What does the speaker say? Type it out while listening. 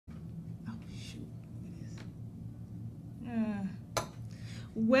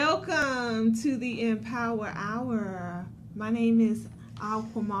Welcome to the Empower Hour. My name is Al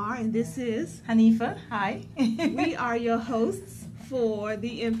Kumar and this is Hanifa. Hi. We are your hosts for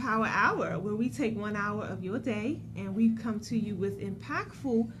the Empower Hour, where we take 1 hour of your day and we come to you with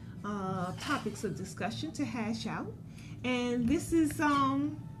impactful topics of discussion to hash out. And this is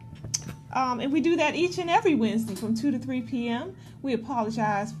and we do that each and every Wednesday from 2 to 3 p.m. We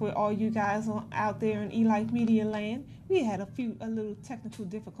apologize for all you guys out there in Elife Media Land. We had a little technical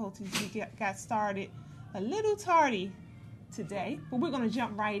difficulties. We got started a little tardy today, but we're going to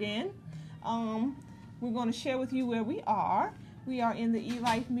jump right in. We're going to share with you where we are. We are in the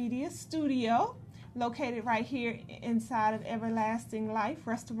Elife Media Studio, located right here inside of Everlasting Life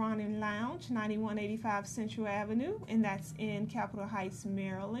Restaurant and Lounge, 9185 Central Avenue, and that's in Capitol Heights,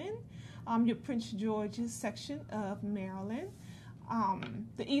 Maryland. Your Prince George's section of Maryland.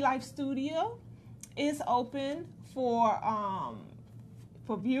 The Elife Studio is open for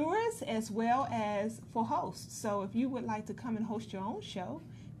viewers as well as for hosts. So if you would like to come and host your own show,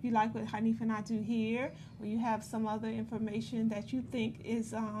 if you like what Hanifa and I do here, or you have some other information that you think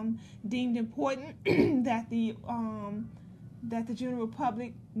is deemed important that the general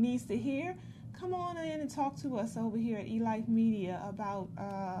public needs to hear, come on in and talk to us over here at Elife Media about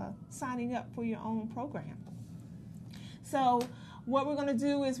signing up for your own program. So what we're going to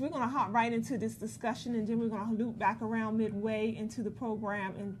do is we're going to hop right into this discussion, and then we're going to loop back around midway into the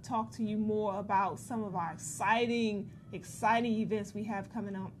program and talk to you more about some of our exciting events we have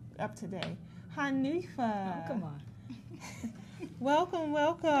coming up today. Hanifa. Oh, come on.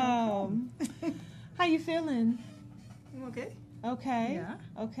 Welcome. How you feeling? I'm okay. Okay. Yeah.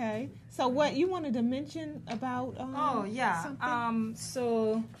 Okay. So what you wanted to mention about something?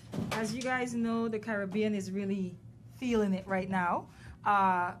 So as you guys know, the Caribbean is really feeling it right now.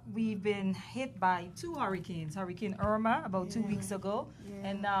 We've been hit by 2 hurricanes. Hurricane Irma about 2 weeks ago,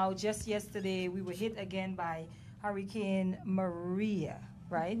 and now just yesterday we were hit again by Hurricane Maria,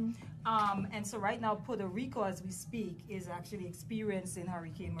 right? Mm-hmm. And so right now Puerto Rico, as we speak, is actually experiencing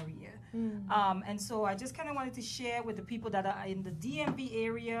Hurricane Maria. Mm-hmm. And so I just kind of wanted to share with the people that are in the DMV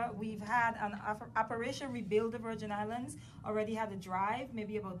area. We've had an Operation Rebuild the Virgin Islands, already had a drive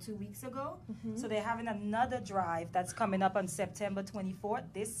maybe about 2 weeks ago. Mm-hmm. So they're having another drive that's coming up on September 24th,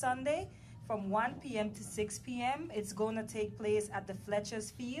 this Sunday, from 1 p.m. to 6 p.m. It's going to take place at the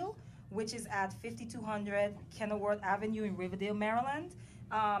Fletcher's Field, which is at 5200 Kenilworth Avenue in Riverdale, Maryland.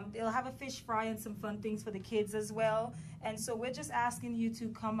 They'll have a fish fry and some fun things for the kids as well. And so we're just asking you to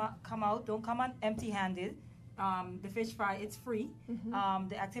come out. Don't come on empty-handed. The fish fry, it's free. Mm-hmm.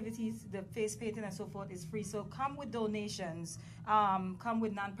 The activities, the face painting and so forth is free. So come with donations, come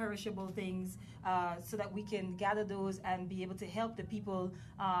with non-perishable things so that we can gather those and be able to help the people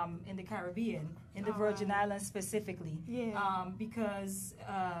in the Caribbean, in the Virgin Islands specifically. Yeah. Because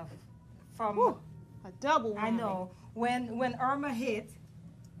from... Whew, a double whammy. I know. When Irma hit,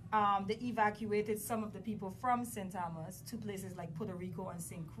 they evacuated some of the people from St. Thomas to places like Puerto Rico and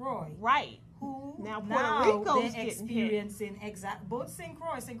St. Croix. Right. Who now Rico's they're experiencing both St.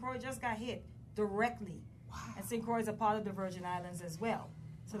 Croix just got hit directly. Wow. And St. Croix is a part of the Virgin Islands as well.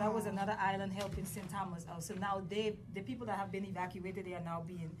 So that was another island helping St. Thomas out. So now the people that have been evacuated, they are now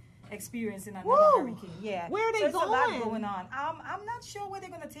experiencing another hurricane. Yeah. Where are they going? There's a lot going on. I'm not sure where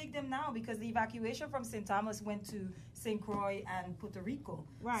they're going to take them now, because the evacuation from St. Thomas went to St. Croix and Puerto Rico.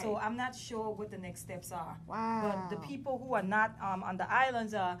 Right. So I'm not sure what the next steps are. Wow. But the people who are not on the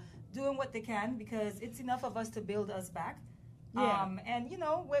islands are doing what they can, because it's enough of us to build us back. Yeah. And you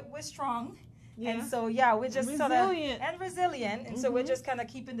know, we're strong. Yeah. And so, we're just resilient. Resilient. And so we're just kind of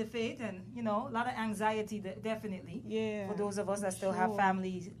keeping the faith, and, you know, a lot of anxiety, definitely, for those of us that still have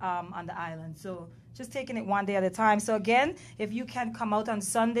families on the island. So just taking it one day at a time. So, again, if you can come out on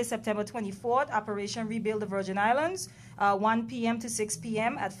Sunday, September 24th, Operation Rebuild the Virgin Islands, 1 p.m. to 6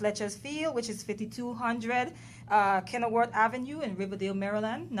 p.m. at Fletcher's Field, which is 5200 Kenilworth Avenue in Riverdale,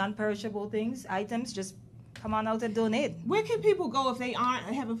 Maryland. Non-perishable items, just come on out and donate. Where can people go if they aren't,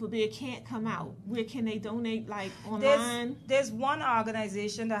 heaven forbid, can't come out? Where can they donate, like online? There's one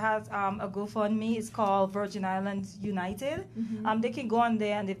organization that has a GoFundMe. It's called Virgin Islands United. Mm-hmm. They can go on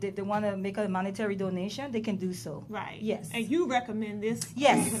there, and if they want to make a monetary donation, they can do so. Right. Yes. And you recommend this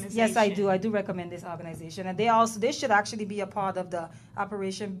organization? Yes, I do. I do recommend this organization. And they should actually be a part of the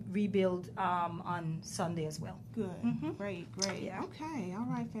Operation Rebuild on Sunday as well. Good. Mm-hmm. Great. Yeah. Okay. All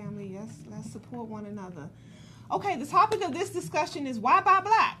right, family. Let's support one another. Okay, the topic of this discussion is why buy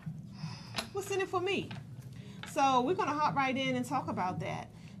black? What's in it for me? So we're going to hop right in and talk about that.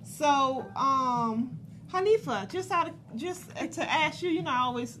 So, Hanifa, just to ask you, I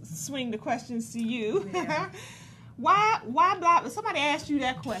always swing the questions to you. Yeah. Why black? Somebody asked you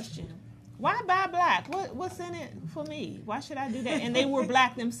that question. Why buy black? What's in it for me? Why should I do that? And they were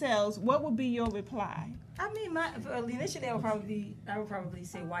black themselves. What would be your reply? I mean, initially I would probably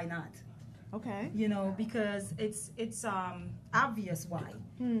say why not. Okay. You know, because it's obvious why.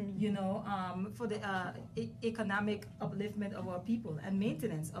 You know, for the economic upliftment of our people and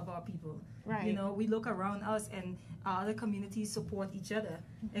maintenance of our people. Right. You know, we look around us and other communities support each other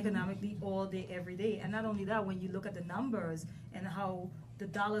economically all day, every day. And not only that, when you look at the numbers and how the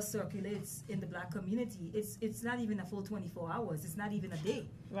dollar circulates in the black community, it's not even a full 24 hours. It's not even a day.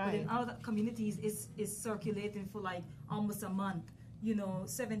 Right. But in other communities, it's circulating for like almost a month. You know,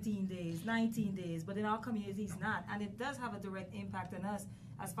 17 days, 19 days, but in our communities not. And it does have a direct impact on us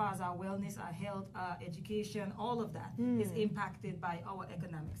as far as our wellness, our health, our education, all of that is impacted by our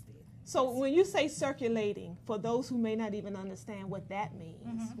economic state. So when you say circulating, for those who may not even understand what that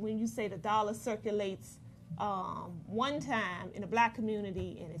means, when you say the dollar circulates one time in the black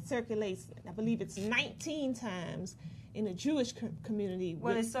community and it circulates, I believe it's 19 times in the Jewish community.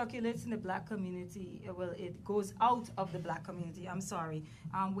 Well, it circulates in the black community. Well, it goes out of the black community,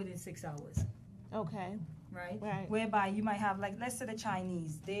 within 6 hours. Okay. Right? Whereby you might have, like, let's say the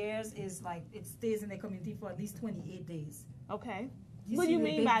Chinese, theirs is like, it stays in the community for at least 28 days. Okay. What do you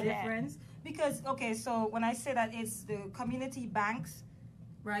mean by difference? Because, okay, so when I say that it's the community banks,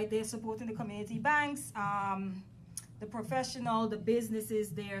 right, they're supporting the community banks, the professional, the businesses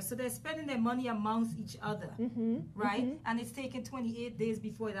there. So they're spending their money amongst each other, right? And it's taking 28 days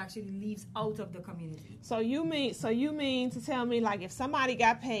before it actually leaves out of the community. So you mean to tell me, like, if somebody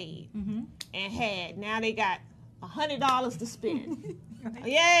got paid and now they got $100 to spend. Right.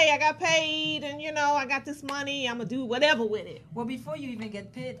 Yay, I got paid, and I got this money, I'm gonna do whatever with it. Well, before you even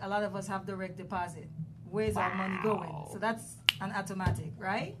get paid, a lot of us have direct deposit. Where's our money going? So that's an automatic,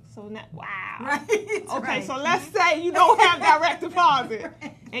 right? So now, wow. Right. Okay, right. So let's say you don't have direct deposit,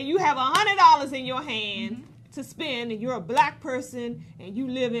 and you have $100 in your hand to spend, and you're a black person, and you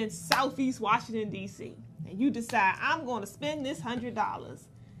live in Southeast Washington, D.C., and you decide, I'm going to spend this $100.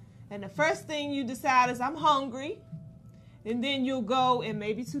 And the first thing you decide is, I'm hungry, and then you'll go and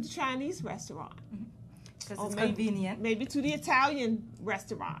maybe to the Chinese restaurant. Because it's convenient. Maybe to the Italian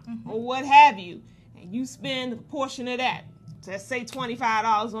restaurant, or what have you. And you spend a portion of that, let's say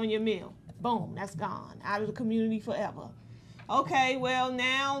 $25 on your meal. Boom, that's gone, out of the community forever. Okay, well,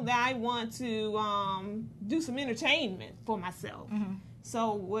 now I want to do some entertainment for myself.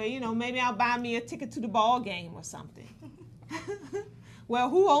 So, well, maybe I'll buy me a ticket to the ball game or something. Well,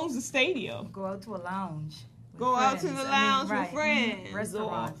 who owns the stadium? Go out to a lounge. Go out to the lounge with friends,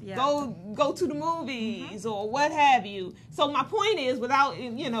 restaurants, or go to the movies, or what have you. So my point is, without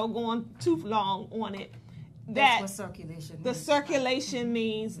going too long on it, that that's what circulation means. The circulation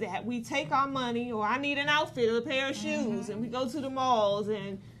means that we take our money, or I need an outfit or a pair of shoes, and we go to the malls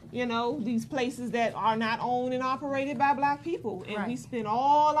and these places that are not owned and operated by black people, and we spend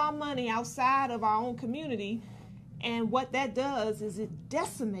all our money outside of our own community, and what that does is it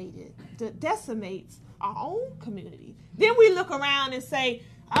decimates our own community. Then we look around and say,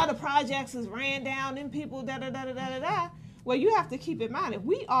 the projects is ran down, and people da-da-da-da-da-da. Well, you have to keep in mind, if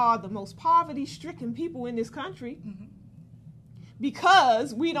we are the most poverty-stricken people in this country,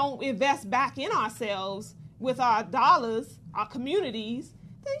 because we don't invest back in ourselves with our dollars, our communities,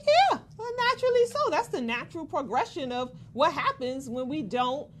 then naturally so. That's the natural progression of what happens when we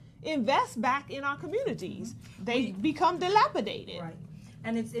don't invest back in our communities. They become dilapidated. Right.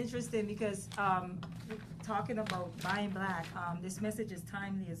 And it's interesting because talking about buying black, this message is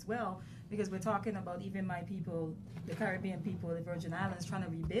timely as well, because we're talking about even my people, the Caribbean people, the Virgin Islands, trying to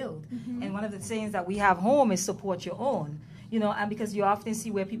rebuild. And one of the sayings that we have home is support your own. And because you often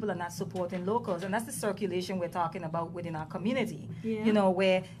see where people are not supporting locals, and that's the circulation we're talking about within our community.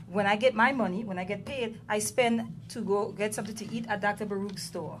 Where when I get my money, when I get paid, I spend to go get something to eat at Dr. Baruch's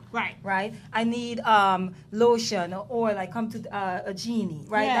store. Right. I need lotion or oil. I come to a genie.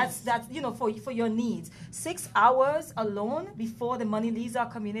 Right. Yes. That's for your needs. 6 hours alone before the money leaves our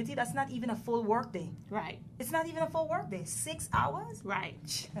community. That's not even a full work day. Right. It's not even a full work day. 6 hours.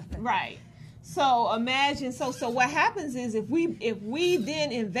 Right. Right. So imagine, so what happens is if we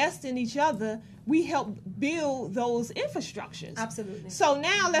then invest in each other, we help build those infrastructures. Absolutely. So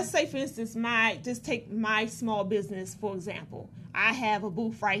now let's say, for instance, just take my small business, for example. I have a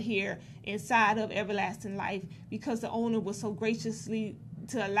booth right here inside of Everlasting Life because the owner was so graciously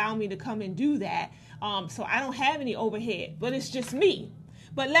to allow me to come and do that. So I don't have any overhead, but it's just me.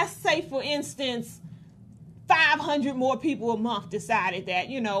 But let's say, for instance, 500 more people a month decided that,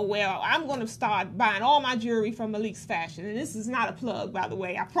 well, I'm going to start buying all my jewelry from Elife Fashion. And this is not a plug, by the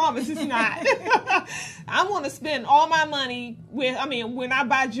way. I promise it's not. I'm going to spend all my money when I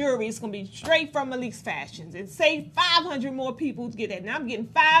buy jewelry, it's going to be straight from Elife Fashions. And say 500 more people get that. Now I'm getting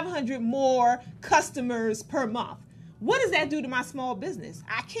 500 more customers per month. What does that do to my small business?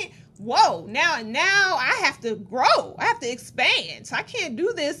 I can't. Whoa, now I have to grow. I have to expand. So I can't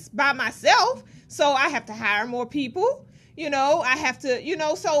do this by myself. So I have to hire more people. I have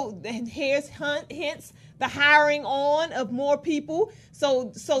to, so here's hence the hiring on of more people.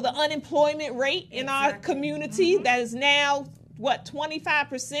 So the unemployment rate in our community that is now,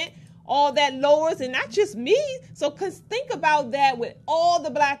 25%? All that lowers, and not just me. So think about that with all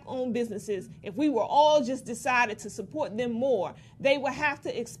the Black-owned businesses. If we were all just decided to support them more, they would have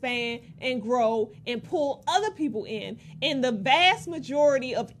to expand and grow and pull other people in. And the vast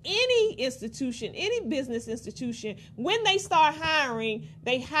majority of any institution, any business institution, when they start hiring,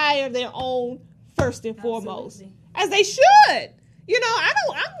 they hire their own first and foremost, as they should.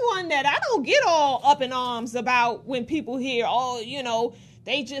 I'm one that I don't get all up in arms about when people hear,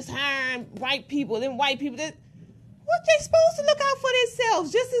 they just hiring white people, then white people. What they supposed to look out for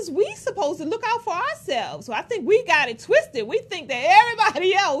themselves, just as we supposed to look out for ourselves. So I think we got it twisted. We think that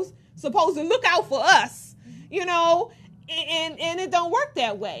everybody else supposed to look out for us, and it don't work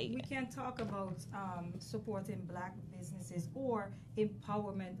that way. We can't talk about supporting Black businesses or the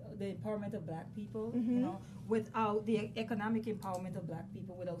empowerment of Black people, without the economic empowerment of Black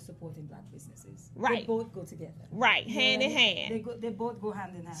people, without supporting Black businesses. Right. They both go together. Right, hand in hand. They both go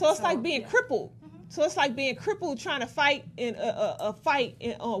hand in hand. So it's like being crippled. So it's like being crippled trying to fight in a fight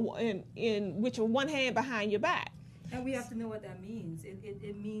in which are one hand behind your back. And we have to know what that means.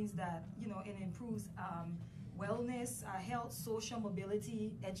 It means that, it improves wellness, health, social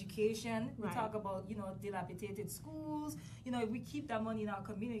mobility, education. We talk about, dilapidated schools. If we keep that money in our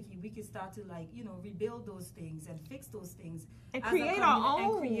community, we can start to rebuild those things and fix those things and create our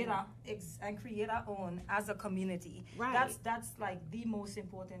own. And create our own as a community. Right. That's like the most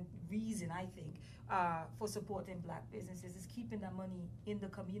important reason, I think, for supporting Black businesses, is keeping that money in the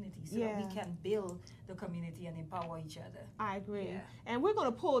community so that we can build the community and empower each other. I agree. Yeah. And we're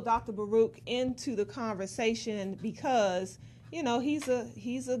going to pull Dr. Baruch into the conversation because, he's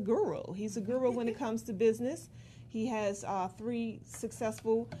a guru. He's a guru when it comes to business. He has 3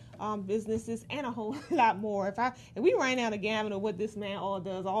 successful businesses and a whole lot more. If we ran out a gamut of what this man all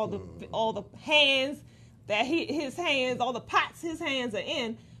does, all the hands that his hands, all the pots his hands are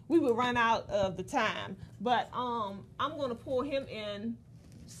in, we would run out of the time. But I'm going to pull him in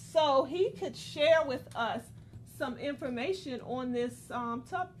so he could share with us some information on this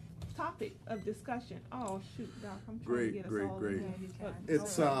topic of discussion. Oh shoot, Doc, I'm trying to get us all great.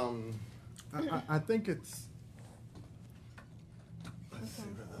 It's I think it's. Let's see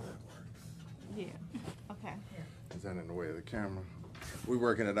whether that works. Yeah. Okay. Is that in the way of the camera? We're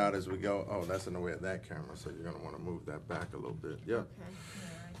working it out as we go. Oh, that's in the way of that camera, so you're going to want to move that back a little bit. Yep. Okay.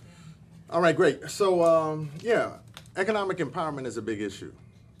 All right, great. So, economic empowerment is a big issue.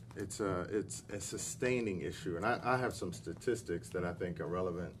 It's a sustaining issue, and I have some statistics that I think are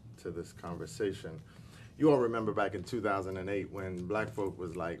relevant to this conversation. You all remember back in 2008 when Black folk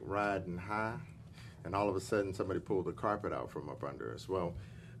was like riding high, and all of a sudden somebody pulled the carpet out from up under us. Well,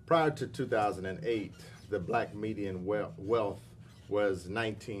 prior to 2008, the Black median wealth was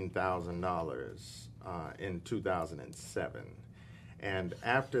 $19,000 in 2007. And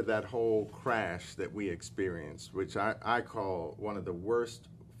after that whole crash that we experienced, which I call one of the worst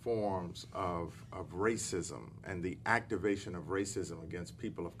forms of racism and the activation of racism against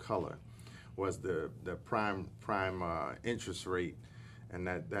people of color, was the prime interest rate and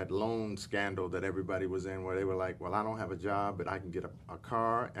that loan scandal that everybody was in, where they were like, well, I don't have a job, but I can get a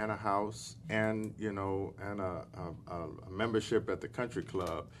car and a house and, and a membership at the country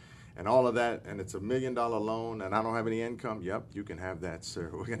club. And all of that, and it's $1 million loan, and I don't have any income. Yep, you can have that, sir.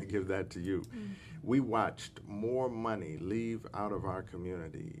 We're going to give that to you. We watched more money leave out of our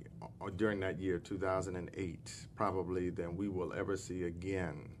community during that year, 2008, probably than we will ever see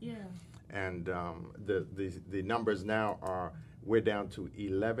again. Yeah. And the numbers now are, we're down to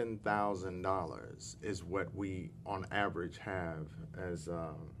 $11,000 is what we, on average, have as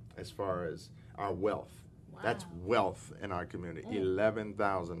far as our wealth. Wow. That's wealth in our community.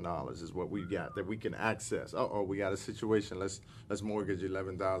 $11,000 is what we got that we can access. We got a situation. Let's mortgage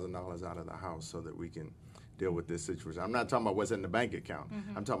 $11,000 out of the house so that we can deal with this situation. I'm not talking about what's in the bank account.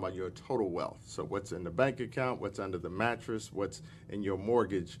 I'm talking about your total wealth. So what's in the bank account, what's under the mattress, what's in your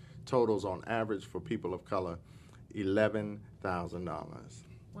mortgage, totals on average for people of color, $11,000.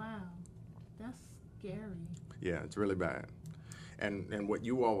 Wow, Scary. Yeah, it's really bad. And what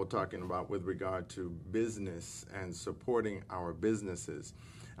you all were talking about with regard to business and supporting our businesses,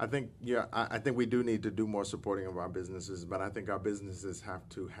 I think we do need to do more supporting of our businesses, but I think our businesses have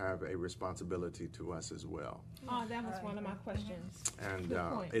to have a responsibility to us as well. Oh, that was one of my questions. And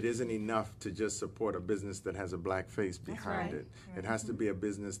it isn't enough to just support a business that has a black face behind it. It has to be a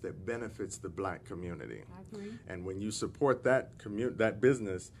business that benefits the black community. I agree. And when you support that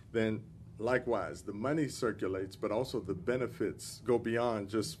business, then likewise, the money circulates, but also the benefits go beyond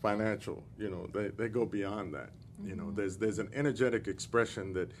just financial. You know, they go beyond that. You know, there's an energetic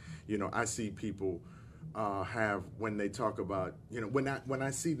expression that, you know, I see people have when they talk about, you know, when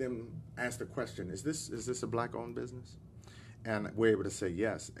I see them ask the question, is this a black-owned business? And we're able to say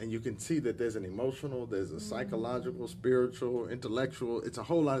yes. And you can see that there's an emotional, there's a psychological, spiritual, intellectual. It's a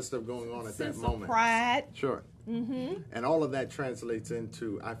whole lot of stuff going on at that moment. Sense of pride. Sure. And all of that translates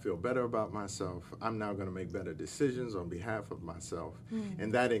into, I feel better about myself. I'm now going to make better decisions on behalf of myself.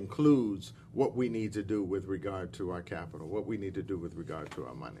 And that includes what we need to do with regard to our capital, what we need to do with regard to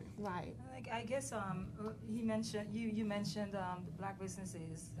our money. Right. I guess you mentioned the black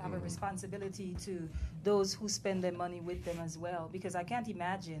businesses have a responsibility to those who spend their money with them as well, because I can't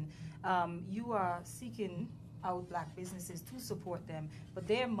imagine you are seeking out black businesses to support them, but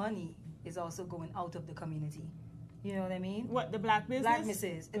their money is also going out of the community. You know what I mean? What, the black business? Black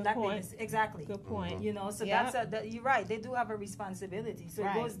businesses. Black business, exactly. Good point. You know, so Yep. you're right. They do have a responsibility. So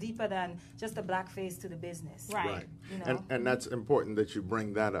Right. it goes deeper than just a black face to the business. Right. You know? And that's important that you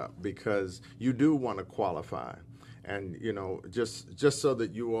bring that up, because you do want to qualify. And, you know, just so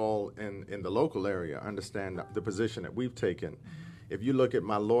that you all in the local area understand the position that we've taken. If you look at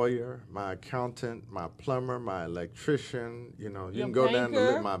my lawyer, my accountant, my plumber, my electrician, you know, you Your can go down the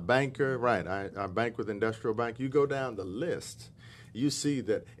banker. list, my banker, right, I bank with Industrial Bank. You go down the list, you see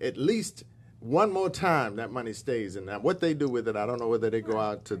that at least one more time that money stays in. Now, what they do with it, I don't know whether they go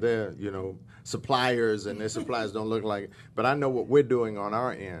out to their, you know, suppliers and their suppliers don't look like it. But I know what we're doing on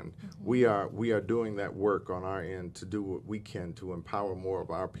our end. We are doing that work on our end to do what we can to empower more of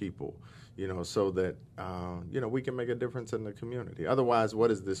our people, you know, so that, you know, we can make a difference in the community. Otherwise,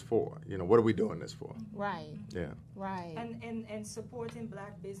 what is this for? You know, what are we doing this for? Right. Yeah. Right. And supporting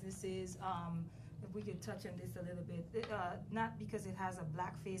black businesses, if we could touch on this a little bit, not because it has a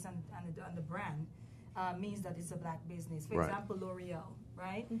black face on the brand, means that it's a black business. For Right. example, L'Oreal,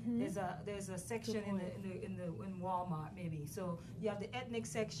 right? There's a section in Walmart maybe. So you have the ethnic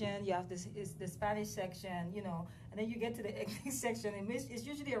section, you have the Spanish section, you know, and then you get to the ethnic section, and it's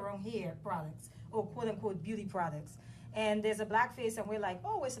usually around hair products or quote unquote beauty products. And there's a black face, and we're like,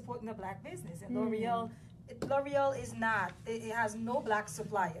 oh, we're supporting a black business. And L'Oreal is not. It has no black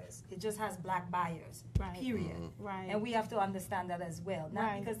suppliers. It just has black buyers. Right. Period. Right. And we have to understand that as well. Not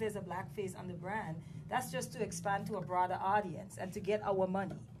Right. because there's a black face on the brand. That's just to expand to a broader audience and to get our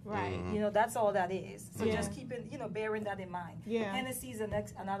money. Right. You know, that's all that is. So Yeah. just keeping, bearing that in mind. Yeah. Hennessy's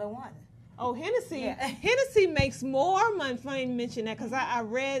another one. Oh, Hennessy. Yeah. Hennessy makes more money. Funny you mention that, because I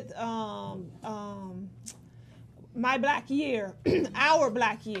read My Black Year, Our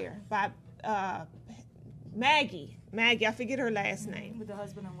Black Year by Maggie, I forget her last name. With the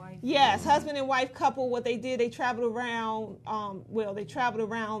husband and wife. Yes, husband and wife couple. What they did, they traveled around.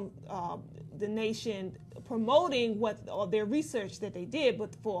 The nation promoting their research that they did.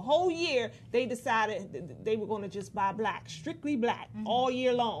 But for a whole year, they decided that they were going to just buy black, strictly black, all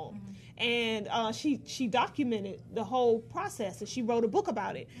year long. And she documented the whole process, and she wrote a book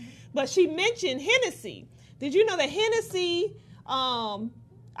about it. But she mentioned Hennessy. Did you know that Hennessy?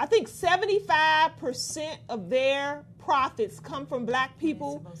 I think 75% of their profits come from black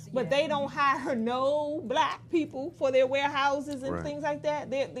people, but they don't hire no black people for their warehouses and Right. things like that.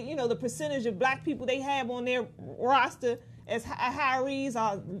 The percentage of black people they have on their roster as hirees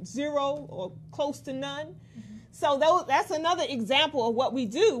are zero or close to none. So that's another example of what we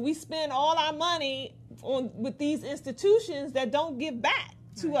do. We spend all our money with these institutions that don't give back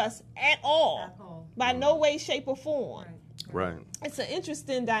to us at all, by no way, shape, or form. Right. It's an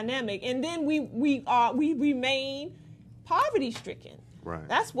interesting dynamic, and then we remain poverty stricken. Right.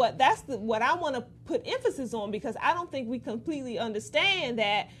 That's what I want to put emphasis on, because I don't think we completely understand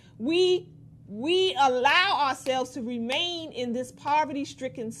that we allow ourselves to remain in this poverty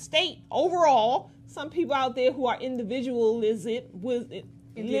stricken state overall. Some people out there who are individualistic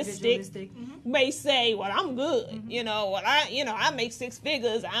individualistic may say, well, I'm good. You know, well, I make 6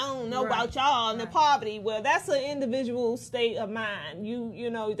 figures. I don't know about y'all and the poverty. Well, that's an individual state of mind. You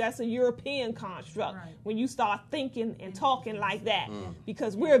know, that's a European construct when you start thinking and talking like that,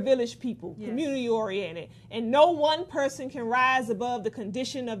 because we're a village people, community oriented, and no one person can rise above the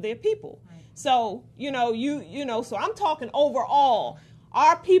condition of their people. So, you know, so I'm talking overall.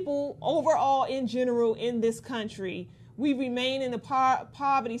 Our people overall in general in this country, we remain in a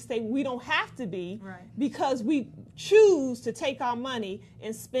poverty state. We don't have to be because we choose to take our money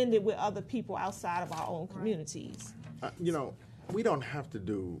and spend it with other people outside of our own communities. You know, we don't have to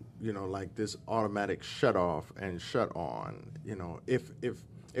do, you know, like this automatic shut off and shut on. You know, if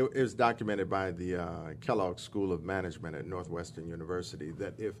it was documented by the Kellogg School of Management at Northwestern University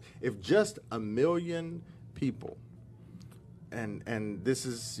that if just 1 million people, and this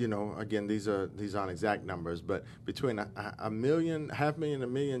is, you know, again, these aren't exact numbers, but between a million, 500,000,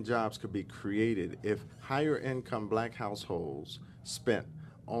 1 million jobs could be created if higher income black households spent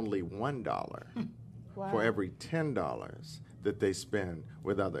only $1 for every $10 that they spend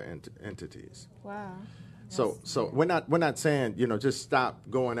with other entities. Wow. So we're not saying, you know, just stop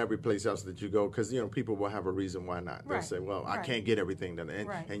going every place else that you go, because, you know, people will have a reason why not. They'll say, well, I can't get everything done,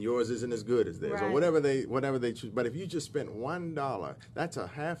 and yours isn't as good as theirs, or whatever they choose. But if you just spent $1, that's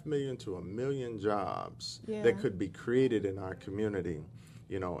 500,000 to 1 million jobs that could be created in our community.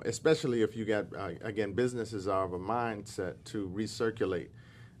 You know, especially if you got again, businesses are of a mindset to recirculate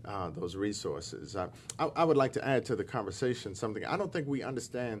those resources. I would like to add to the conversation something. I don't think we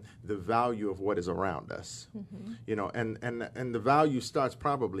understand the value of what is around us. You know, and the value starts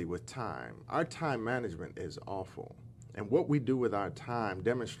probably with time. Our time management is awful. And what we do with our time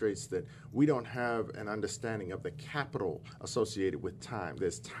demonstrates that we don't have an understanding of the capital associated with time.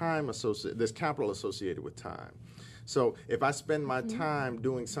 There's capital associated with time. So if I spend my time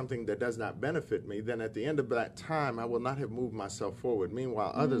doing something that does not benefit me, then at the end of that time, I will not have moved myself forward.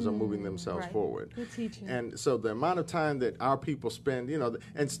 Meanwhile, others are moving themselves forward. Good teaching. And so the amount of time that our people spend, you know,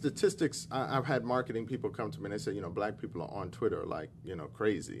 and statistics, I've had marketing people come to me and they say, you know, black people are on Twitter like, you know,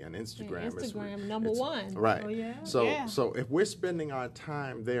 crazy, and Instagram. Instagram, number one. Right. Oh, yeah. So if we're spending our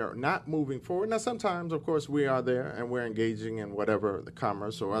time there, not moving forward, now sometimes, of course, we are there and we're engaging in whatever the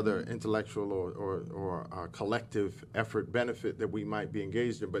commerce or other intellectual or collective effort benefit that we might be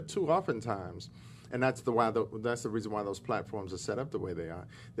engaged in, but too oftentimes, and that's the reason why those platforms are set up the way they are,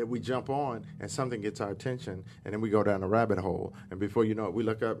 that we jump on and something gets our attention, and then we go down a rabbit hole, and before you know it, we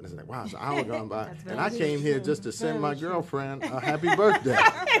look up and it's like, wow, it's an hour gone by, and I came here just to send my girlfriend a happy birthday.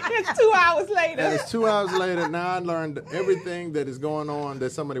 It's 2 hours later. And it's 2 hours later. Now I learned everything that is going on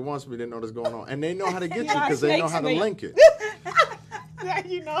that somebody wants me to know that's going on, and they know how to get you because they know how to link it.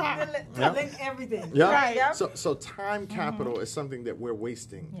 You know how to link everything. Yeah. Right. Yep. So time capital is something that we're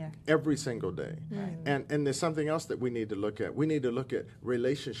wasting every single day. And there's something else that we need to look at. We need to look at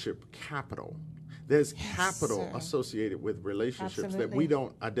relationship capital. There's capital associated with relationships that we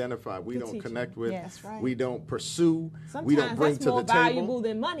don't identify, we don't connect with, we don't pursue, we don't bring to the table. Sometimes that's more valuable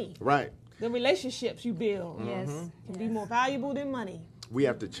than money. Right. The relationships you build can be more valuable than money. We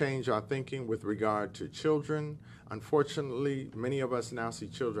have to change our thinking with regard to children. Unfortunately, many of us now see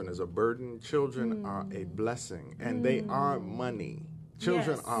children as a burden. Children are a blessing, and they are money.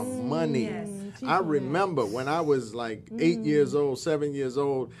 Children are money. I remember when I was like 8 years old, 7 years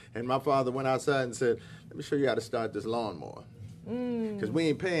old, and my father went outside and said, let me show you how to start this lawnmower. Because we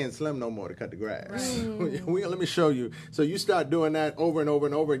ain't paying Slim no more to cut the grass. Let me show you. So you start doing that over and over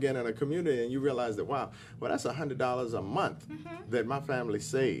and over again in a community, and you realize that, wow, well, that's $100 a month that my family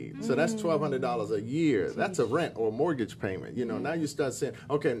saved. So that's $1,200 a year. That's a rent or a mortgage payment. You know, now you start saying,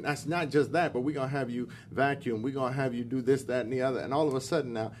 okay, that's not just that, but we're going to have you vacuum. We're going to have you do this, that, and the other. And all of a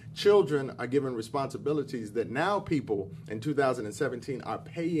sudden now, children are given responsibilities that now people in 2017 are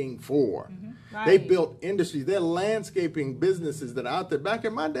paying for. They built industries. They're landscaping businesses that are out there. Back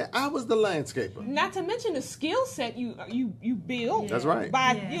in my day, I was the landscaper. Not to mention the skill set you build. That's right.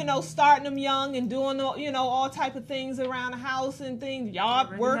 By you know, starting them young and doing all type of things around the house and things,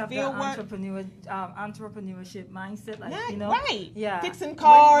 yard work, field work. Entrepreneurship mindset, like fixing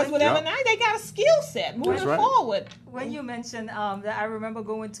cars, whatever. Now they got a skill set moving forward. When you mentioned that, I remember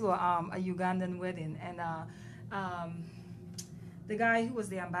going to a Ugandan wedding, and the guy who was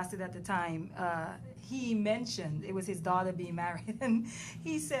the ambassador at the time, he mentioned it was his daughter being married, and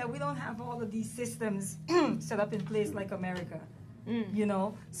he said, we don't have all of these systems set up in place like America, you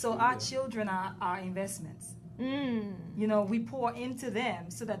know, so our children are our investments. You know, we pour into them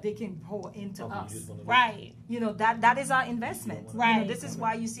so that they can pour into us. Right. You know, that is our investment. Right. You know, this is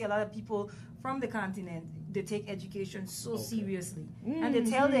why you see a lot of people from the continent they take education so seriously, and they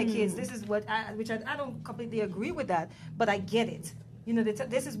tell their kids, this is what I don't completely agree with that, but I get it. You know,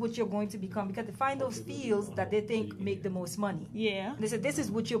 this is what you're going to become, because they find those fields that they think make the most money. Yeah. And they said, this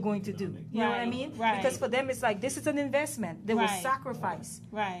is what you're going to do. You know what I mean? Right. Because for them, it's like, this is an investment. They will sacrifice.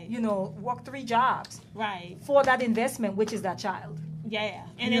 Right. You know, work 3 jobs. Right. For that investment, which is that child. Yeah,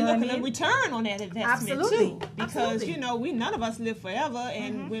 and then looking at return on that investment too, because you know none of us live forever,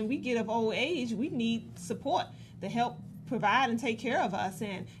 and when we get of old age, we need support to help provide and take care of us.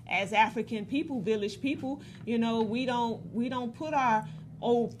 And as African people, village people, you know, we don't put our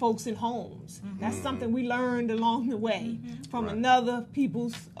old folks in homes. That's something we learned along the way from another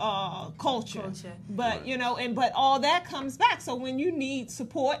people's culture. But you know, but all that comes back. So when you need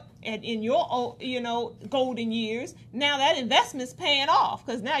support in your golden years, now that investment's paying off,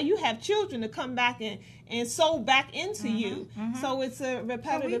 because now you have children to come back and sow back into you. So it's a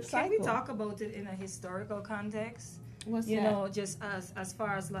repetitive cycle. Can we talk about it in a historical context? What's that? You know, just as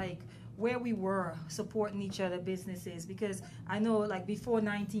far as like where we were supporting each other businesses, because I know like before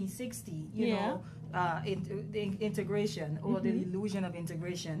 1960, you know, integration or the illusion of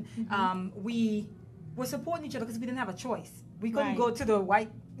integration, we were supporting each other because we didn't have a choice. We couldn't go to the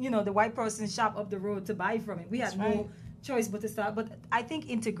white person's shop up the road to buy from it. We had no choice but to start. But I think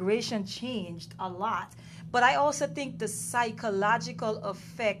integration changed a lot. But I also think the psychological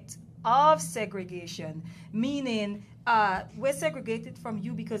effect of segregation, meaning we're segregated from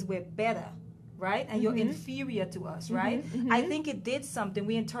you because we're better, right? And you're inferior to us, right? I think it did something.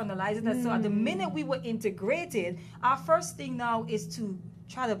 We internalized it. So at the minute we were integrated, our first thing now is to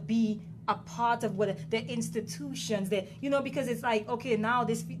try to be a part of what the institutions that, you know, because it's like, okay, now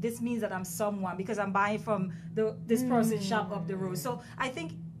this means that I'm someone because I'm buying from this person's shop up the road. So I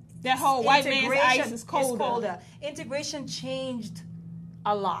think that whole white man's ice is colder. Integration changed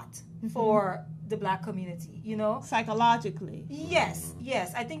a lot for the Black community, you know, psychologically. Yes.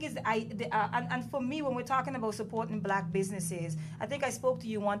 I think and for me, when we're talking about supporting Black businesses, I think I spoke to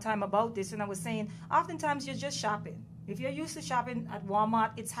you one time about this, and I was saying, oftentimes you're just shopping. If you're used to shopping at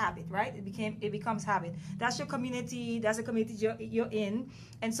Walmart, it's habit, right? It becomes habit. That's your community. That's the community you're in,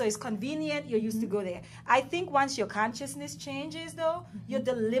 and so it's convenient. You're used to go there. I think once your consciousness changes, though, you're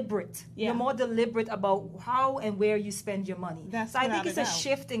deliberate. Yeah. You're more deliberate about how and where you spend your money. So I think it's a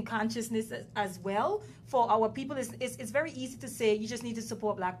shift in consciousness as well for our people. It's very easy to say you just need to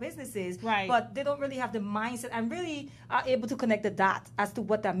support Black businesses, right? But they don't really have the mindset and really are able to connect the dots as to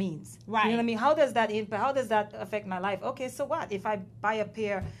what that means. Right. You know what I mean? How does that impact? How does that affect my life? Okay, so what if I buy a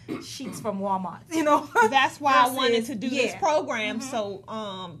pair of sheets from Walmart? You know, that's why I wanted to do this program so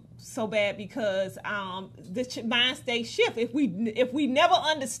bad, because the mind state shift. If we never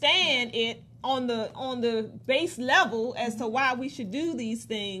understand it on the base level as to why we should do these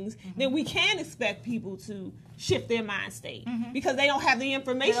things, then we can expect people to shift their mind state because they don't have the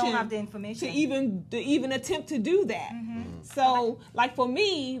information. They don't have the information to even attempt to do that. So, like for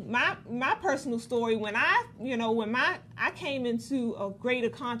me, my personal story, when I came into a greater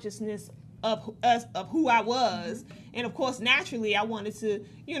consciousness of who I was, and of course naturally I wanted to,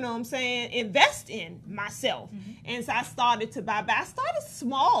 invest in myself. And so I started to buy back. I started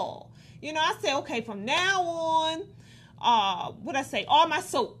small. I said, okay, from now on, all my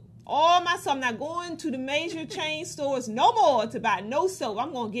soap. I'm not going to the major chain stores no more to buy no soap.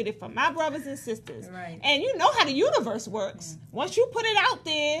 I'm going to get it from my brothers and sisters. Right. And you know how the universe works. Once you put it out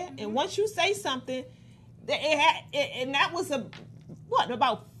there and once you say something, and that was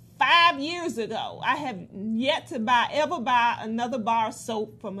about 5 years ago. I have yet to ever buy another bar of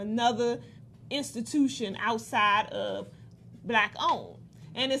soap from another institution outside of Black owned.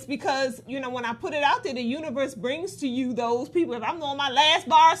 And it's because, when I put it out there, the universe brings to you those people. If I'm on my last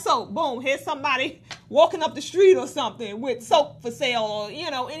bar of soap, boom, here's somebody walking up the street or something with soap for sale or,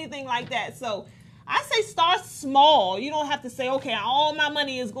 anything like that. So I say start small. You don't have to say, okay, all my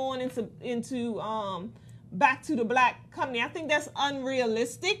money is going into back to the Black company. I think that's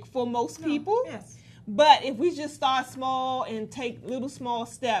unrealistic for most people. Yes. But if we just start small and take little small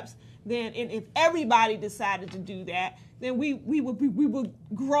steps, then if everybody decided to do that, then we would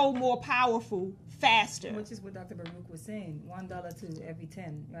grow more powerful faster. Which is what Dr. Baruch was saying, $1 to every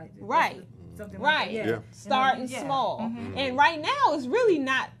 10, right? Right. Something right. Like that. Yeah. Starting small. And right now, it's really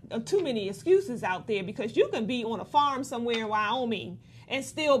not too many excuses out there, because you can be on a farm somewhere in Wyoming and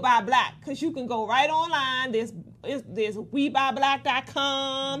still buy Black, because you can go right online. There's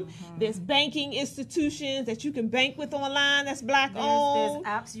WeBuyBlack.com. There's banking institutions that you can bank with online that's Black owned.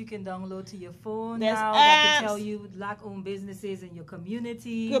 There's apps you can download to your phone There's now that can apps. tell you Black-owned businesses in your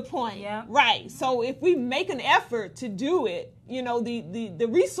community. Good point. Yeah. Right. So if we make an effort to do it, you know, the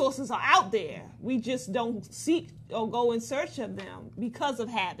resources are out there. We just don't seek or go in search of them because of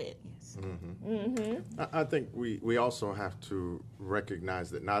habit. Yes. I think we also have to recognize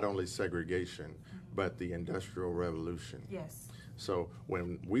that not only segregation, but the Industrial Revolution. Yes. So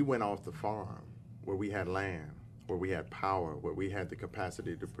when we went off the farm, where we had land, where we had power, where we had the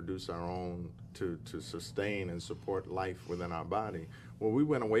capacity to produce our own, to sustain and support life within our body, well, we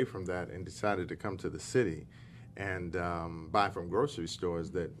went away from that and decided to come to the city and buy from grocery stores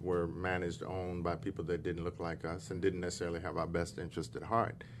that were managed, owned by people that didn't look like us and didn't necessarily have our best interest at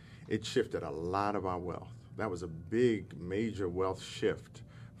heart. It shifted a lot of our wealth. That was a big, major wealth shift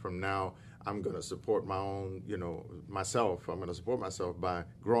from now. I'm going to support my own, myself. I'm going to support myself by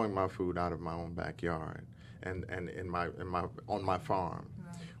growing my food out of my own backyard and on my farm.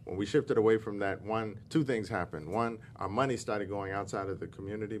 Right. When we shifted away from that, two things happened. One, our money started going outside of the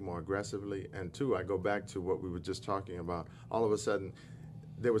community more aggressively, and two, I go back to what we were just talking about. All of a sudden,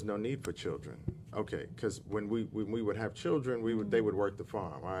 there was no need for children. Okay, because when we would have children, they would work the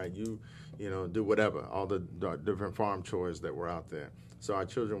farm. All right, you do whatever, all the different farm chores that were out there. So our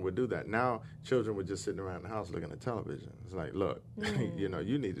children would do that. Now children were just sitting around the house looking at television. It's like, look,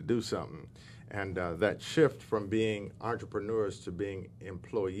 you need to do something. And that shift from being entrepreneurs to being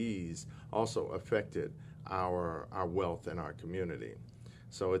employees also affected our wealth in our community.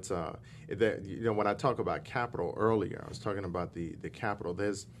 So it's when I talk about capital earlier, I was talking about the capital.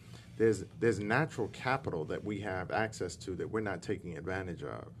 There's natural capital that we have access to that we're not taking advantage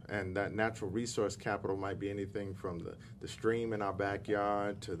of. And that natural resource capital might be anything from the stream in our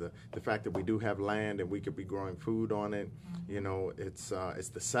backyard to the fact that we do have land and we could be growing food on it. It's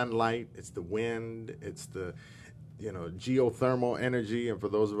the sunlight, it's the wind, it's the geothermal energy. And for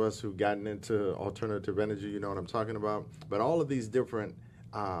those of us who've gotten into alternative energy, you know what I'm talking about. But all of these different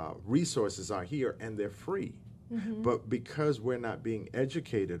resources are here and they're free. But because we're not being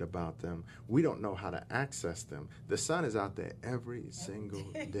educated about them, we don't know how to access them. The sun is out there every single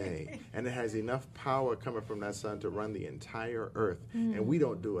day, and it has enough power coming from that sun to run the entire earth. And we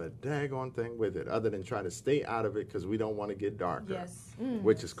don't do a daggone thing with it other than try to stay out of it because we don't want to get darker, Yes.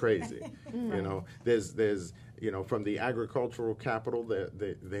 which is crazy. There's from the agricultural capital,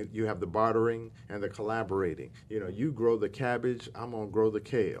 you have the bartering and the collaborating. You grow the cabbage, I'm gonna grow the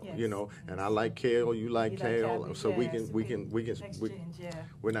kale. Yes. And I like kale, you like kale, cabbage, so yes. we Yeah.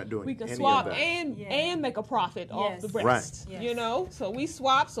 we're not doing We can any swap of that. and make a profit off Yes. the rest. Right. Yes. So we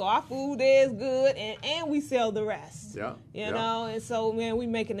swap, so our food is good, and we sell the rest. Yeah. And so we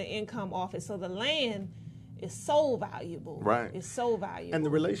making an income off it. So the land is so valuable. Right. It's so valuable. And the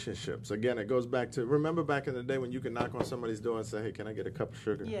relationships. Again, it goes back to, remember back in the day when you could knock on somebody's door and say, hey, can I get a cup of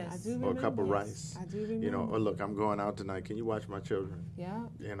sugar? Yes. I do Or remember. a cup of rice. I do remember. Or look, I'm going out tonight. Can you watch my children? Yeah.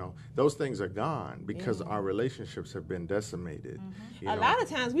 Those things are gone because our relationships have been decimated. A lot of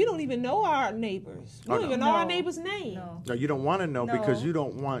times we don't even know our neighbors. We don't even know our neighbor's name. No, you don't want to know No. because you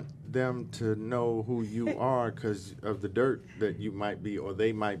don't want them to know who you are because of the dirt that you might be or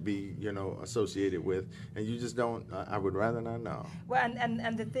they might be, associated with. And you just don't, I would rather not know. Well,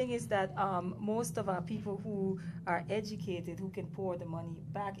 and the thing is that most of our people who are educated, who can pour the money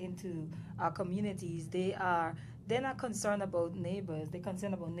back into our communities, they're not concerned about neighbors. They're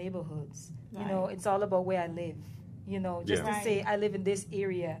concerned about neighborhoods. Right. It's all about where I live. Just Yeah. to say I live in this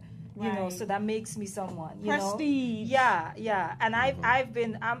area. Right. So that makes me someone. Prestige. Yeah. And I've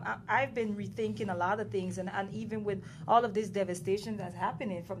been rethinking a lot of things, and even with all of this devastation that's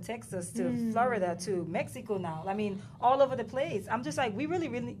happening from Texas to Florida to Mexico now. I mean, all over the place. I'm just like, we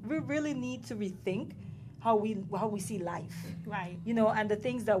really need to rethink how we see life. Right. And the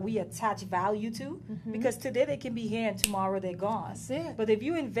things that we attach value to, because today they can be here and tomorrow they're gone. That's it. But if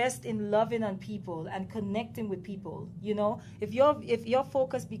you invest in loving on people and connecting with people, if your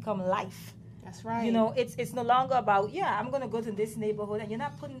focus become life, That's right. it's no longer about, I'm going to go to this neighborhood, and you're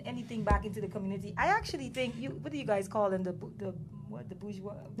not putting anything back into the community. I actually think, what do you guys call them? The bourgeois?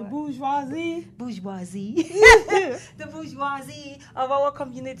 The bourgeoisie. Bourgeoisie. The bourgeoisie of our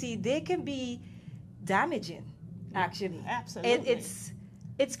community, they can be damaging, actually. Absolutely.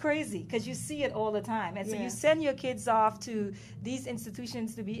 It's crazy because you see it all the time, and so you send your kids off to these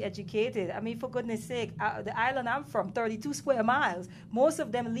institutions to be educated. I mean, for goodness sake, the island I'm from, 32 square miles, most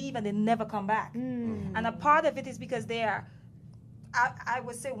of them leave and they never come back. And a part of it is because they are I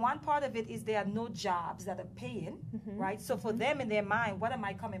would say one part of it is there are no jobs that are paying, right? So for them in their mind, what am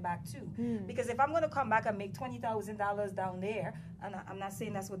I coming back to? Because if I'm going to come back and make $20,000 down there, and I'm not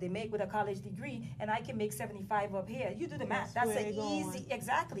saying that's what they make with a college degree, and I can make 75 up here, you do the math. That's an easy,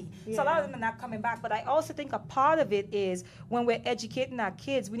 exactly. Yeah. So a lot of them are not coming back. But I also think a part of it is when we're educating our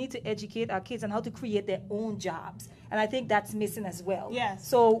kids, we need to educate our kids on how to create their own jobs. And I think that's missing as well. Yes.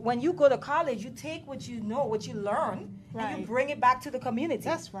 So when you go to college, you take what you know, what you learn, and you bring it back to the community.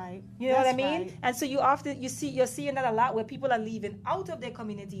 That's right. You know what I mean? Right. And so you're seeing that a lot where people are leaving out of their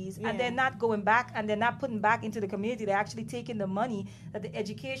communities and they're not going back and they're not putting back into the community. They're actually taking the money that the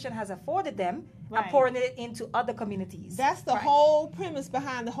education has afforded them and pouring it into other communities. That's the whole premise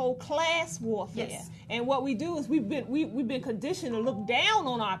behind the whole class warfare. Yes. And what we do is we've been conditioned to look down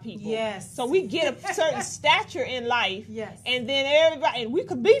on our people. Yes. So we get a certain stature in life. Yes. And then everybody, and we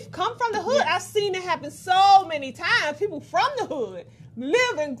could come from the hood. Yes. I've seen it happen so many times. People from the hood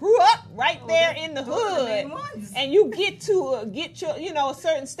live and grew up right there in the hood. And you get your a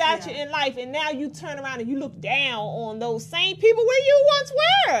certain stature in life, and now you turn around and you look down on those same people where you once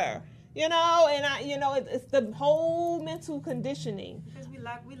were. It's the whole mental conditioning. Because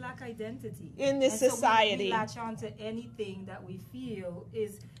we lack identity in this and society. So we latch on to anything that we feel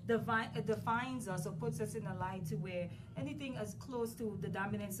defines us or puts us in a line to where anything as close to the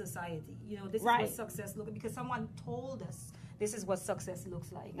dominant society. This is what success looks like because someone told us this is what success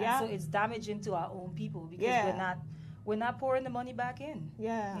looks like. Yeah. And so it's damaging to our own people because we're not pouring the money back in.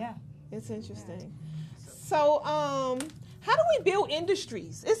 Yeah. It's interesting. So, how do we build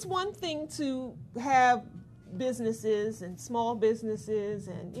industries? It's one thing to have businesses and small businesses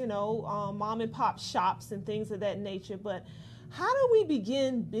and, mom and pop shops and things of that nature, but how do we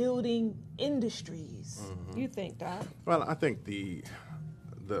begin building industries? You think, Doc? Well, I think the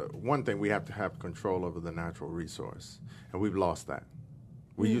one thing we have to have control over the natural resource, and we've lost that.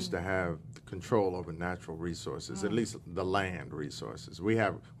 We used to have control over natural resources, at least the land resources. We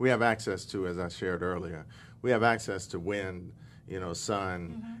have access to, as I shared earlier, we have access to wind,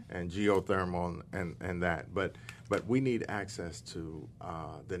 sun, and geothermal and that. But we need access to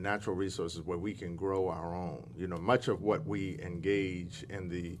the natural resources where we can grow our own. Much of what we engage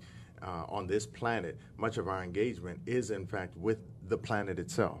in on this planet, much of our engagement is in fact with the planet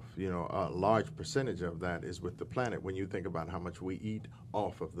itself. A large percentage of that is with the planet. When you think about how much we eat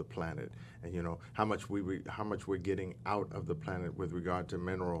off of the planet, and how much we're getting out of the planet with regard to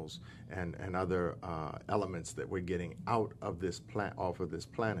minerals and other elements that we're getting out of off of this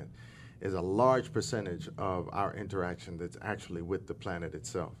planet, is a large percentage of our interaction that's actually with the planet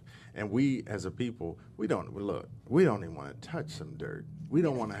itself. And we, as a people, we don't even want to touch some dirt. We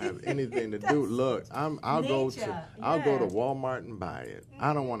don't want to have anything to do. Look, I'll go to Walmart and buy it.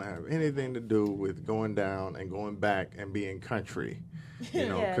 I don't want to have anything to do with going down and going back and being country,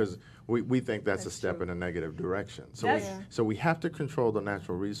 because we think that's a step in a negative direction. So we have to control the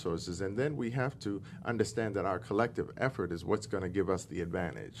natural resources, and then we have to understand that our collective effort is what's going to give us the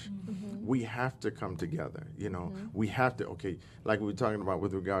advantage. We have to come together. We have to, like we were talking about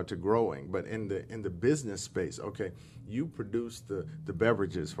with regard to growing, but in the business space, you produce the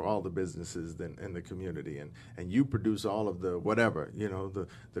beverages for all the businesses in the community, and you produce all of the whatever,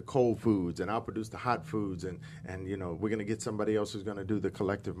 the cold foods, and I'll produce the hot foods, and we're going to get somebody else who's going to do the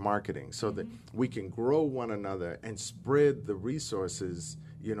collective marketing so that we can grow one another and spread the resources,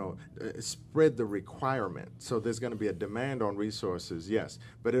 spread the requirement. So there's going to be a demand on resources, yes,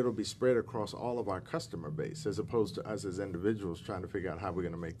 but it'll be spread across all of our customer base as opposed to us as individuals trying to figure out how we're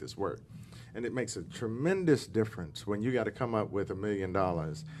going to make this work. And it makes a tremendous difference when you got to come up with $1 million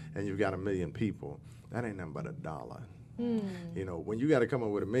and you've got 1 million people. That ain't nothing but $1. When you got to come up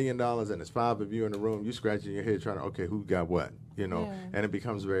with $1 million and there's 5 of you in the room, you scratching your head trying to, who got what, and it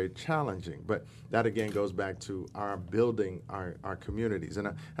becomes very challenging. But that again goes back to our building our communities.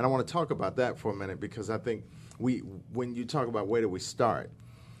 And I want to talk about that for a minute because I think when you talk about where do we start,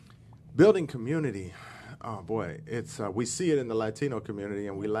 building community, oh boy, it's we see it in the Latino community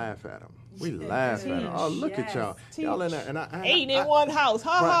and we laugh at them. We laugh at them. Oh, look at y'all. Y'all in there. And Eight in one house. Ha,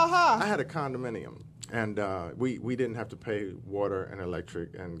 ha, ha. I had a condominium. And we didn't have to pay water and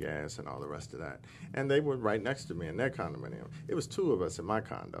electric and gas and all the rest of that. And they were right next to me in their condominium. It was 2 of us in my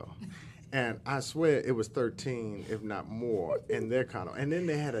condo. And I swear it was 13, if not more, in their condo. And then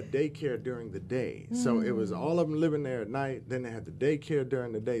they had a daycare during the day. So it was all of them living there at night. Then they had the daycare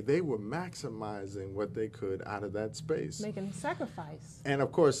during the day. They were maximizing what they could out of that space. Making a sacrifice. And,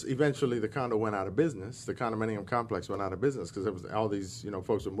 of course, eventually the condo went out of business. The condominium complex went out of business because there was all these,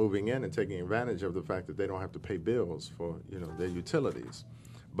 folks were moving in and taking advantage of the fact that they don't have to pay bills for, their utilities.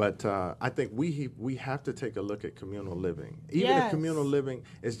 But I think we have to take a look at communal living. Even if communal living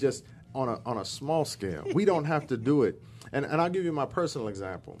is just on a small scale, we don't have to do it. And I'll give you my personal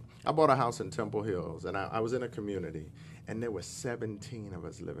example. I bought a house in Temple Hills, and I was in a community, and there were 17 of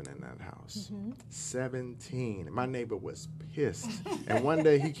us living in that house. 17. My neighbor was pissed. And one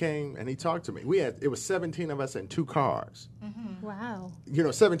day he came and he talked to me. It was 17 of us in 2 cars. Wow.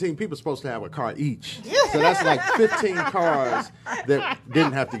 17 people supposed to have a car each. So that's like 15 cars that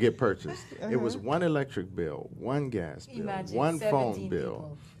didn't have to get purchased. It was 1 electric bill, 1 gas bill, Imagine 1 phone 17 bill.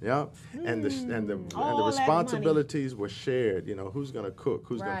 people. Yep. And the All that responsibilities were shared. Who's going to cook,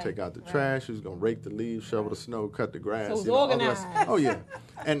 who's going Right, to take out the right. trash, who's going to rake the leaves, shovel the snow, cut the grass. So it was all the organized. rest. Oh, yeah.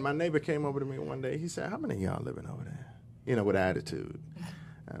 And my neighbor came over to me one day. He said, "How many of y'all living over there?" With attitude.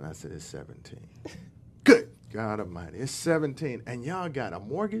 And I said, "It's 17. Good God Almighty, it's 17. And y'all got a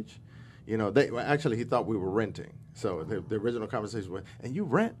mortgage? Actually, he thought we were renting. So the original conversation was, "And you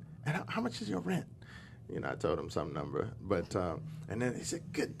rent? And how much is your rent?" I told him some number. But, and then he said,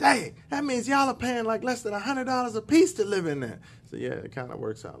 "Good day. That means y'all are paying like less than $100 a piece to live in there." So, yeah, it kind of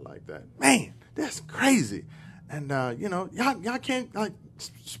works out like that. Man, that's crazy. And, y'all can't, like,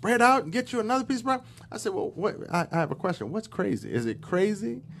 spread out and get you another piece of property? I said, "Well, I have a question. What's crazy? Is it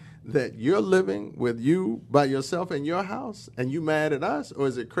crazy that you're living with you by yourself in your house and you mad at us? Or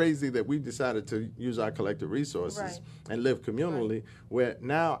is it crazy that we decided to use our collective resources and live communally where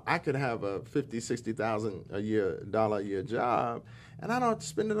now I could have a $50,000, $60,000 a year job and I don't have to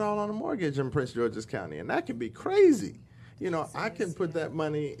spend it all on a mortgage in Prince George's County?" And that can be crazy. I can put that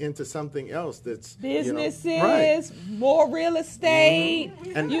money into something else that's businesses, more real estate.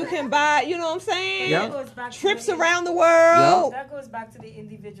 And you can buy, you know what I'm saying? Yeah. That goes back to Trips the- around the world. That goes back to the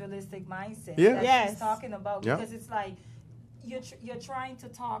individualistic mindset Yeah. that Yes. she's talking about, Yeah. because it's like you're trying to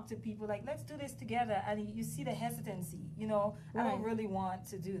talk to people like, let's do this together, and you see the hesitancy. I don't Right. really want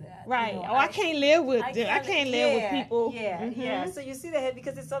to do that. Right. I can't live with I I can't live with people. Yeah, Mhm. yeah. So you see the head,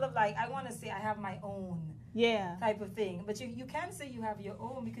 because it's sort of like, I want to say I have my own Yeah. type of thing, but you can't say you have your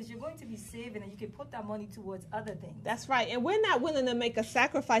own, because you're going to be saving and you can put that money towards other things. That's right. And we're not willing to make a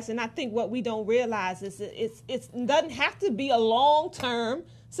sacrifice. And I think what we don't realize is it doesn't have to be a long-term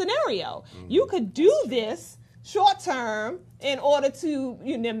scenario. You could do this short-term in order to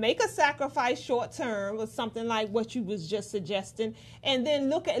make a sacrifice short-term or something like what you was just suggesting. And then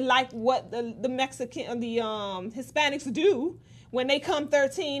look at like what the Mexican, the Hispanics do when they come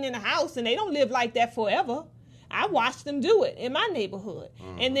 13 in a house, and they don't live like that forever. I watched them do it in my neighborhood.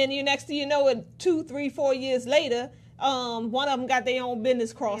 And then next thing you know, 2, 3, 4 years later, one of them got their own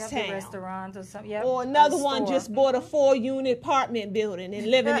business cross The town. restaurant or something. Yep. Or another Or one store. just bought a 4-unit apartment building and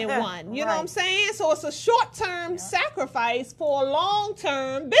living in one. You know what I'm Right. saying? So it's a short-term sacrifice for a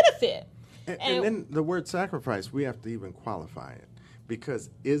long-term benefit. And then the word sacrifice, we have to even qualify it. Because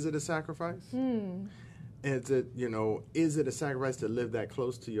is it a sacrifice? Is it a sacrifice to live that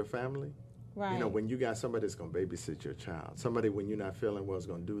close to your family? Right. When you got somebody that's going to babysit your child, somebody when you're not feeling well is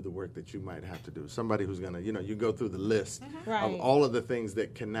going to do the work that you might have to do, somebody who's going to, you go through the list Right. of all of the things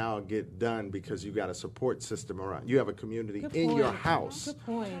that can now get done because you got a support system around. You have a community Good in your point. house. Good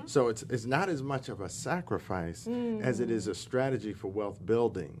point. So it's not as much of a sacrifice as it is a strategy for wealth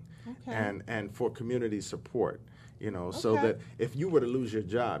building and for community support. So Okay. that if you were to lose your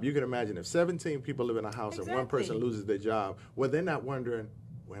job, you can imagine if 17 people live in a house and one person Exactly. loses their job, well, they're not wondering,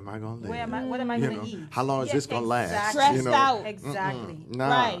 where am I going to live? What am I going to eat? How long is this going to last? Exactly. Stressed out. Exactly. Nah,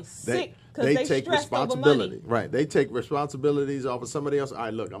 Right. Sick, 'cause they they take stressed over responsibility. money. Right. They take responsibilities off of somebody else. All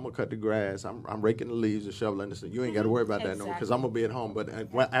right, look, I'm going to cut the grass. I'm raking the leaves and shoveling this. You ain't got to worry about that no more because I'm going to be at home. But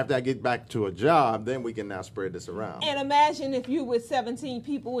after I get back to a job, then we can now spread this around. And imagine if you with 17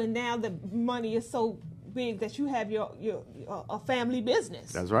 people and now the money is so big that you have your a family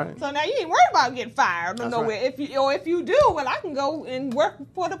business. That's right. So now you ain't worried about getting fired or That's nowhere. right. If you do, well, I can go and work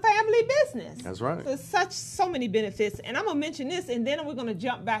for the family business. That's right. So so many benefits. And I'm gonna mention this, and then we're gonna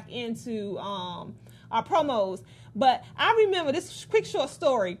jump back into our promos. But I remember this quick short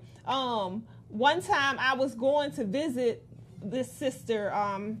story. One time I was going to visit this sister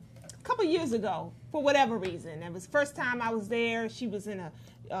a couple years ago for whatever reason. It was the first time I was there. She was in a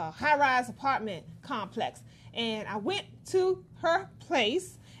high-rise apartment complex, and I went to her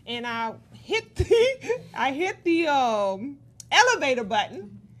place and I hit the elevator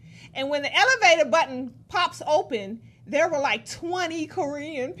button, and when the elevator button pops open, there were like 20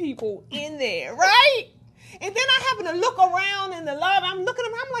 Korean people in there, right? And then I happen to look around in the lobby. I'm looking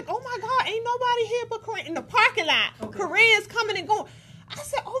around. I'm like, oh my God, ain't nobody here but Korean in the parking lot. Okay. Koreans coming and going. I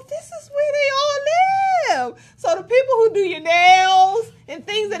said, oh, this is where they all live. So the people who do your nails and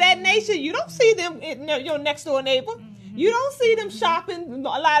things of that nature, you don't see them, your next door neighbor. Mm-hmm. You don't see them shopping a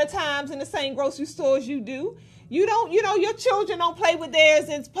lot of times in the same grocery stores you do. You don't, your children don't play with theirs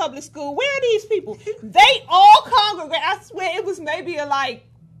in public school. Where are these people? They all congregate. I swear it was maybe like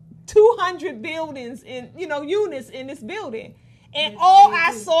 200 buildings units in this building. And all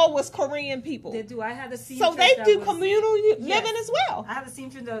I saw was Korean people. They do. I had a seamstress. So they do communal living as well. I had a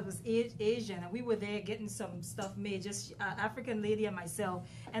seamstress that was Asian, and we were there getting some stuff made, just African lady and myself.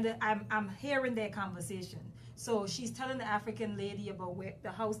 And I'm hearing their conversation. So she's telling the African lady about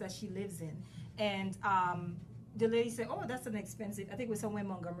the house that she lives in. And the lady said, oh, that's an expensive, I think it was somewhere in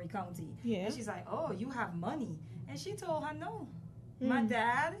Montgomery County. Yeah. And she's like, oh, you have money. And she told her, no. My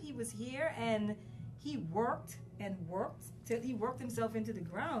dad, he was here, and he worked and worked till he worked himself into the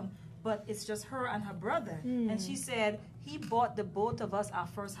ground, but it's just her and her brother. And she said he bought the both of us our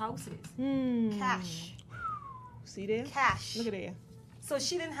first houses. Cash. See there? Cash. Look at there. So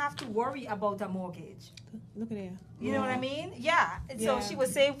she didn't have to worry about a mortgage. Look at there. You know what I mean? Yeah. So she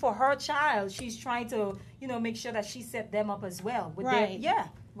was saying for her child, she's trying to, make sure that she set them up as well. With right.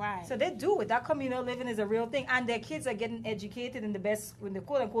 Right. So they do it. That communal living is a real thing, and their kids are getting educated in the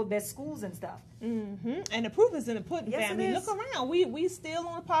quote unquote best schools and stuff. And the proof is in the pudding, family. Look around. We still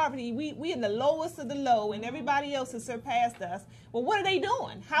on poverty. We in the lowest of the low, and everybody else has surpassed us. Well, what are they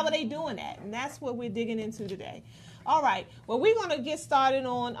doing? How are they doing that? And that's what we're digging into today. All right. Well, we're going to get started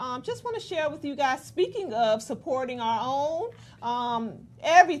on. Just want to share with you guys. Speaking of supporting our own,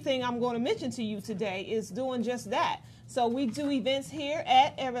 everything I'm going to mention to you today is doing just that. So we do events here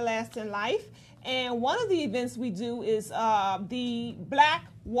at Everlasting Life, and one of the events we do is the Black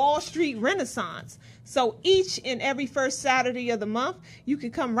Wall Street Renaissance. So each and every first Saturday of the month, you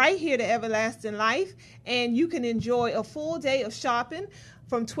can come right here to Everlasting Life, and you can enjoy a full day of shopping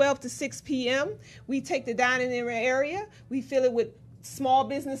from 12 to 6 p.m. We take the dining area, we fill it with small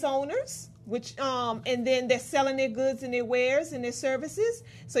business owners, and then they're selling their goods and their wares and their services.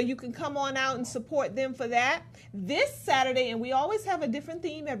 So you can come on out and support them for that. This Saturday, and we always have a different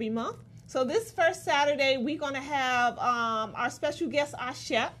theme every month. So this first Saturday, we're going to have our special guest, our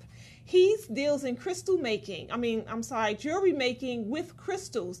chef. He deals in jewelry making with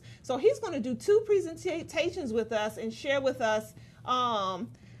crystals. So he's going to do 2 presentations with us and share with us, the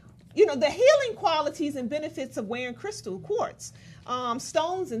healing qualities and benefits of wearing crystal quartz.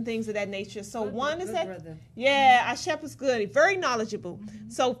 Stones and things of that nature. So one is that, our chef is good. He's very knowledgeable.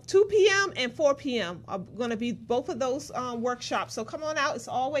 So 2 p.m. and 4 p.m. are going to be both of those workshops. So come on out. It's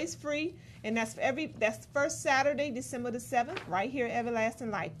always free, and that's first Saturday, December the 7th, right here at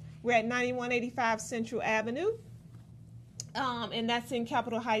Everlasting Life. We're at 9185 Central Avenue, and that's in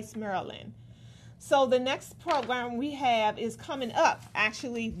Capitol Heights, Maryland. So the next program we have is coming up,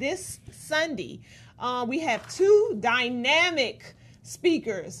 actually, this Sunday. We have 2 dynamic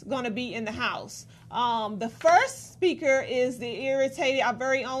speakers going to be in the house. The first speaker is our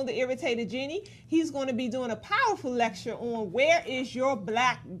very own, the Irritated Genie. He's going to be doing a powerful lecture on Where is Your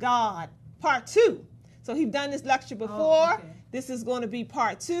Black God, Part 2. So he's done this lecture before. Okay. This is going to be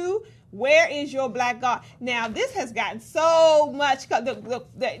Part 2. Where is your black God? Now, this has gotten so much.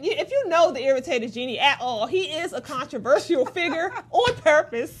 If you know the Irritated Genie at all, he is a controversial figure on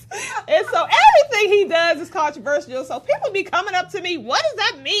purpose. And so everything he does is controversial. So people be coming up to me, what does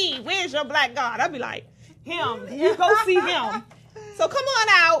that mean? Where's your black God? I'd be like, him. You go see him. So come on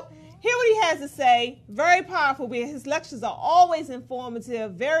out. Hear what he has to say. Very powerful. His lectures are always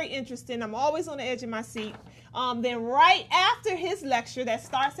informative, very interesting. I'm always on the edge of my seat. Then right after his lecture that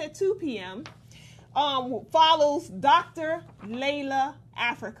starts at 2 p.m., follows Dr. Layla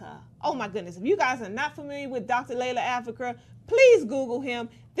Africa. Oh my goodness. If you guys are not familiar with Dr. Layla Africa, please Google him.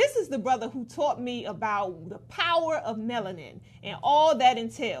 This is the brother who taught me about the power of melanin and all that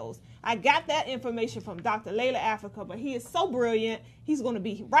entails. I got that information from Dr. Layla Africa, but he is so brilliant. He's going to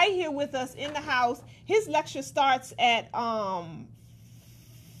be right here with us in the house. His lecture starts at 5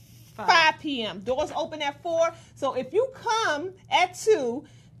 p.m. Doors open at 4. So if you come at 2,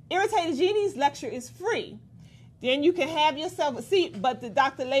 Irritated Genie's lecture is free. Then you can have yourself a seat, but the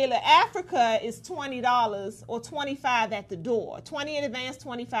Dr. Layla Africa is $20 or $25 at the door. 20 in advance,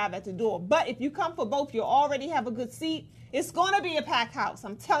 25 at the door. But if you come for both, you already have a good seat. It's going to be a packed house.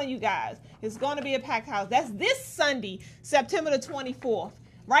 I'm telling you guys, it's going to be a packed house. That's this Sunday, September the 24th,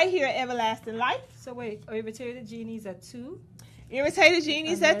 right here at Everlasting Life. So wait, Irritated Genie's at 2? Irritated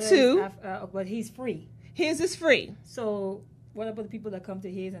Genie's at 2. But he's free. His is free. So what about the people that come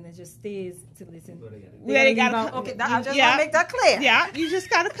to his and it just stays to listen? They gotta okay, I just want to make that clear. Yeah, you just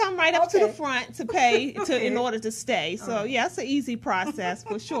got to come right up to the front to pay in order to stay. So yeah, it's an easy process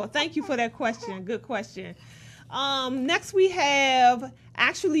for sure. Thank you for that question. Good question. Next we have,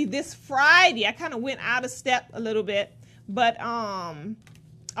 actually this Friday, I kind of went out of step a little bit, But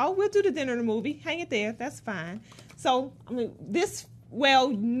we'll do the dinner and the movie. Hang it there. That's fine. So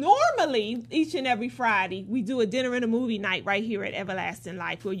normally each and every Friday we do a dinner and a movie night right here at Everlasting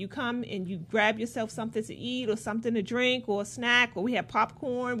Life, where you come and you grab yourself something to eat or something to drink or a snack, or we have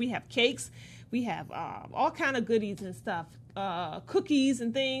popcorn, we have cakes, we have all kind of goodies and stuff, cookies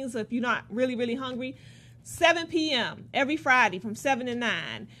and things if you're not really, really hungry. 7 p.m. every Friday from 7 to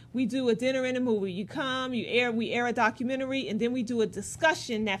 9, we do a dinner and a movie. You come, we air a documentary, and then we do a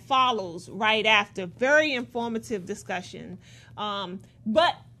discussion that follows right after. Very informative discussion.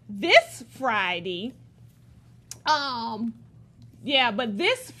 But this Friday,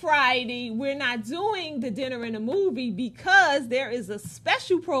 we're not doing the dinner and a movie because there is a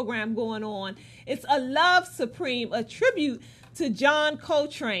special program going on. It's a Love Supreme, a tribute to John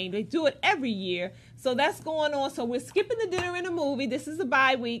Coltrane. They do it every year. So that's going on. So we're skipping the dinner and the movie. This is a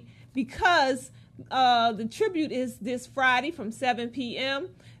bye week because the tribute is this Friday from 7 p.m.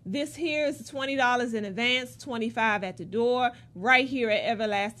 This here is $20 in advance, $25 at the door, right here at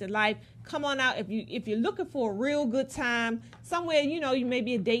Everlasting Life. Come on out if you're looking for a real good time somewhere. You may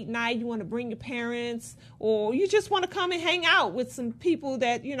be a date night. You want to bring your parents, or you just want to come and hang out with some people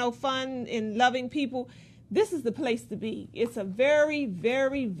that fun and loving people. This is the place to be. It's a very,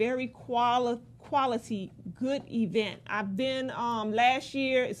 very, very quality, good event. I've been last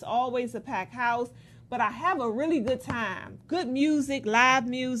year. It's always a packed house, but I have a really good time. Good music, live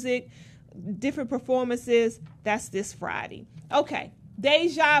music, different performances. That's this Friday. Okay,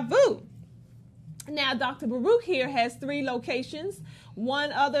 Deja Vu. Now, Dr. Baruch here has 3 locations.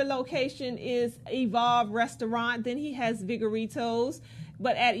 One other location is Evolve Restaurant. Then he has Vigoritos.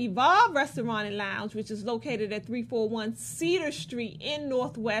 But at Evolve Restaurant and Lounge, which is located at 341 Cedar Street in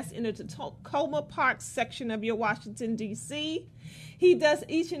Northwest in the Tacoma Park section of your Washington, D.C., he does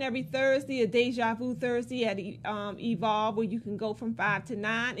each and every Thursday a Deja Vu Thursday at Evolve, where you can go from 5 to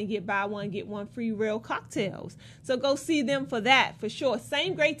 9 and get buy one, get one free real cocktails. So go see them for that, for sure.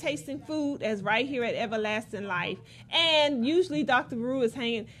 Same great tasting food as right here at Everlasting Life. And usually Dr. Baruch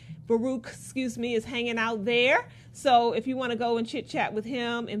is hanging out there. So if you want to go and chit chat with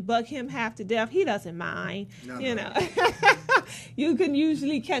him and bug him half to death, he doesn't mind. No. You can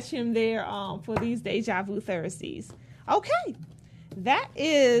usually catch him there for these Deja Vu Thursdays. Okay, that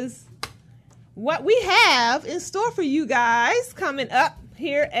is what we have in store for you guys coming up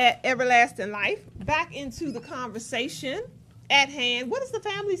here at Everlasting Life. Back into the conversation at hand. What is the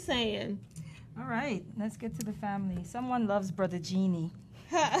family saying? All right, let's get to the family. Someone loves Brother Jeannie.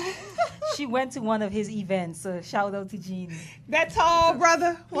 She went to one of his events, so shout out to Jeannie. That tall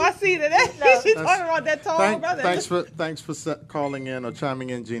brother. Well, I see that. She's talking about that tall brother. Thanks for calling in or chiming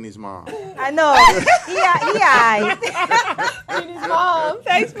in, Jeannie's mom. I know. Jeannie's mom.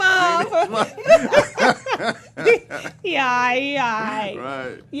 Thanks, Mom. Yeah.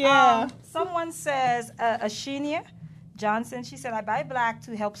 Right. Yeah. Someone says, Ashinia Johnson, she said, I buy black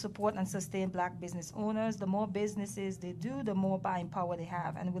to help support and sustain black business owners. The more businesses they do, the more buying power they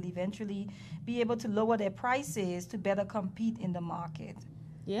have, and will eventually be able to lower their prices to better compete in the market.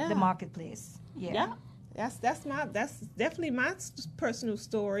 Yeah. The marketplace. Yeah. That's definitely my personal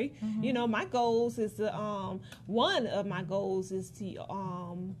story. Mm-hmm. My goals is to one of my goals is to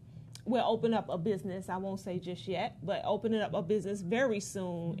we'll open up a business. I won't say just yet, but opening up a business very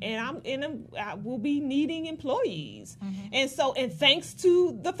soon, and I will be needing employees. Mm-hmm. And thanks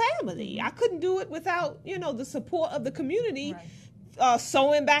to the family, I couldn't do it without the support of the community. Right.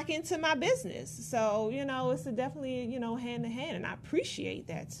 Sewing back into my business. So, it's definitely, hand in hand, and I appreciate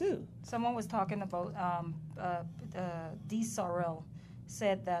that too. Someone was talking about Dee Sorrell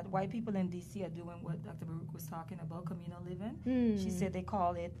said that white people in D.C. are doing what Dr. Baruch was talking about, communal living. She said they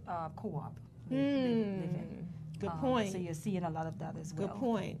call it co-op living. Good point. So you're seeing a lot of that as well. Good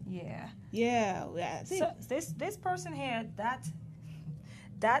point. Yeah. So this person here, that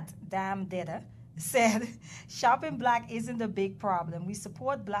damn data, said shopping black isn't a big problem. We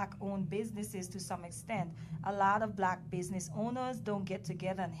support black-owned businesses to some extent. A lot of black business owners don't get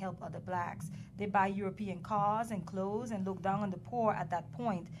together and help other blacks. They buy European cars and clothes and look down on the poor at that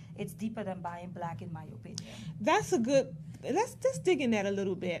point. It's deeper than buying black, in my opinion. That's a good, let's just dig in that a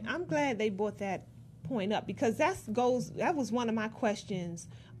little bit. I'm glad they brought that point up, because that was one of my questions.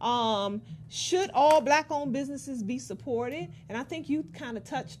 Should all black-owned businesses be supported? And I think you kind of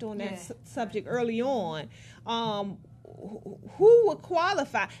touched on that subject early on. Who would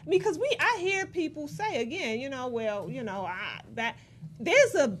qualify? Because I hear people say again, that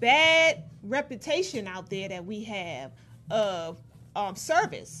there's a bad reputation out there that we have of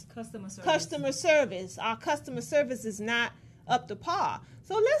service. Customer service. Customer service. Our customer service is not up to par.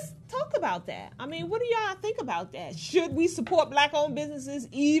 So let's talk about that. I mean, what do y'all think about that? Should we support black-owned businesses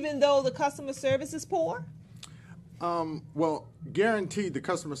even though the customer service is poor? Well, guaranteed the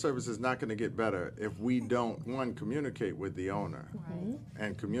customer service is not going to get better if we don't, one, communicate with the owner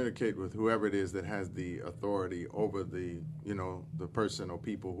and communicate with whoever it is that has the authority over the, the person or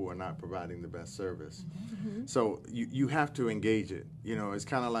people who are not providing the best service. So you have to engage it. It's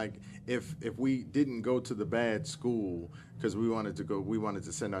kind of like if we didn't go to the bad school because we wanted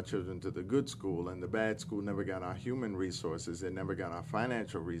to send our children to the good school, and the bad school never got our human resources, it never got our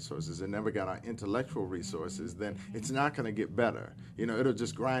financial resources, it never got our intellectual resources, then it's not going to get better. It'll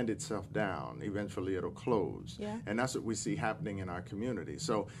just grind itself down. Eventually it'll close. Yeah. And that's what we see happening in our community.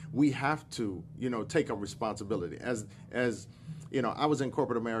 So we have to, take a responsibility. As I was in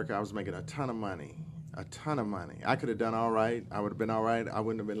corporate America, I was making a ton of money. I could have done all right. I would have been all right. I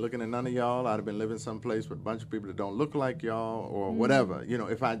wouldn't have been looking at none of y'all. I'd have been living someplace with a bunch of people that don't look like y'all or whatever.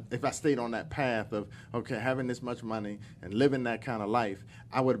 If I stayed on that path of, having this much money and living that kind of life,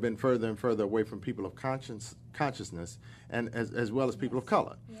 I would have been further and further away from people of consciousness and as well as people of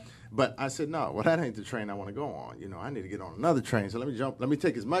color. Yeah. But I said, no, well, that ain't the train I want to go on. I need to get on another train. So let me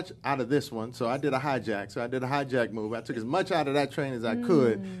take as much out of this one. So I did a hijack. So I did a hijack move. I took as much out of that train as I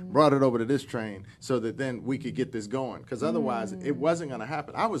could, brought it over to this train so that then we could get this going. Because otherwise, it wasn't going to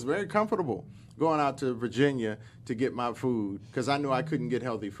happen. I was very comfortable going out to Virginia to get my food because I knew I couldn't get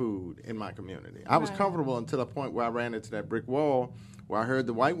healthy food in my community. I was comfortable until the point where I ran into that brick wall where I heard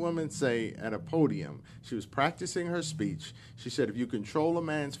the white woman say at a podium, she was practicing her speech, she said, if you control a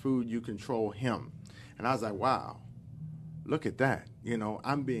man's food, you control him. And I was like, wow, look at that.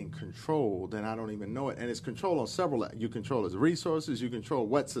 I'm being controlled and I don't even know it. And it's control on several. You control his resources, you control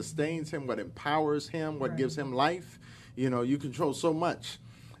what sustains him, what empowers him, what gives him life. You control so much.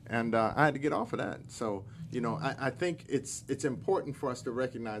 And I had to get off of that. So, I think it's important for us to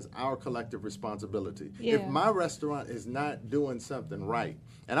recognize our collective responsibility. Yeah. If my restaurant is not doing something right,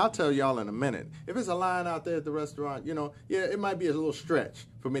 and I'll tell y'all in a minute, if there's a line out there at the restaurant, it might be a little stretch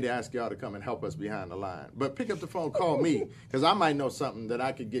for me to ask y'all to come and help us behind the line. But pick up the phone, call me, because I might know something that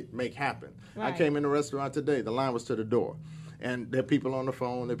I could make happen. Right. I came in the restaurant today, the line was to the door. And there are people on the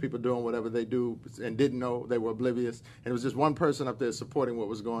phone, there are people doing whatever they do and didn't know, they were oblivious. And it was just one person up there supporting what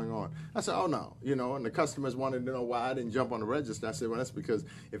was going on. I said, oh no, and the customers wanted to know why I didn't jump on the register. I said, well, that's because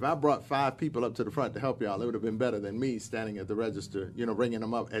if I brought 5 people up to the front to help y'all, it would have been better than me standing at the register, ringing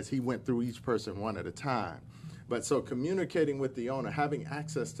them up as he went through each person one at a time. But so communicating with the owner, having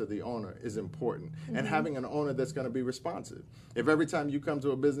access to the owner is important, and having an owner that's going to be responsive. If every time you come to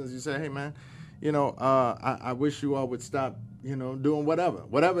a business, you say, hey, man, I wish you all would stop, doing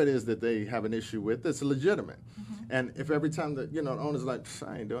whatever it is that they have an issue with that's legitimate. And if every time the owner's like,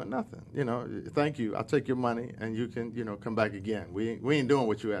 I ain't doing nothing, thank you, I'll take your money and you can, come back again. We ain't doing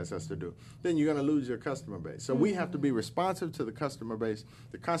what you asked us to do. Then you're going to lose your customer base. So we have to be responsive to the customer base.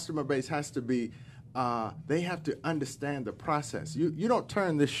 The customer base has to be, they have to understand the process. You don't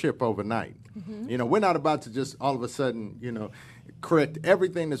turn this ship overnight. We're not about to just all of a sudden, correct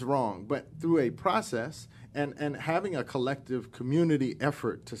everything that's wrong, but through a process and having a collective community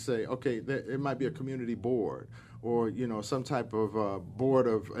effort to say, okay, it might be a community board or, some type of board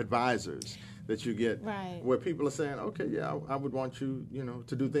of advisors that you get where people are saying, okay, yeah, I would want you,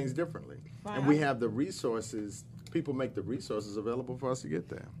 to do things differently. Right. And we have the resources. People make the resources available for us to get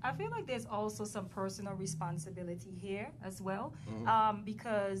there. I feel like there's also some personal responsibility here as well,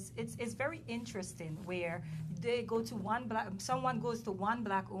 because it's very interesting where they go to someone goes to one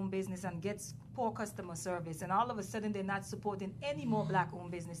black-owned business and gets poor customer service, and all of a sudden they're not supporting any more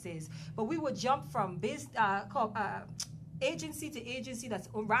black-owned businesses. But we would jump from agency to agency that's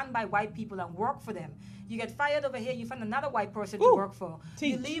run by white people and work for them. You get fired over here, you find another white person to work for.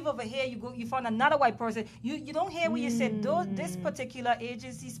 Teach. You leave over here, you find another white person. You don't hear when you say, this particular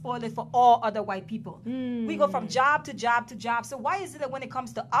agency spoiled it for all other white people. We go from job to job to job. So why is it that when it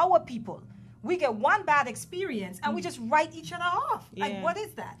comes to our people, we get one bad experience and we just write each other off? Yeah. Like, what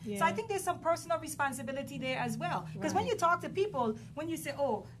is that? Yeah. So I think there's some personal responsibility there as well. Because when you talk to people, when you say,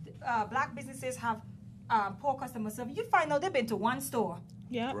 black businesses have poor customer service, you find out they've been to one store.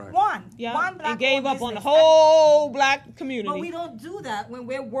 Yeah, right. One black and gave up on the whole black community. But we don't do that when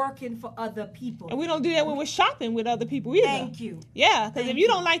we're working for other people, and we don't do that when we're shopping with other people either. Thank you. Yeah, because if you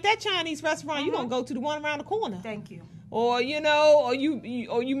don't like that Chinese restaurant, you're gonna go to the one around the corner. Thank you. Or or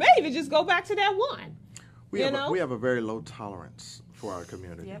you may even just go back to that one. We have a very low tolerance for our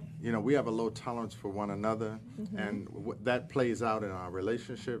community. Yep. We have a low tolerance for one another, and that plays out in our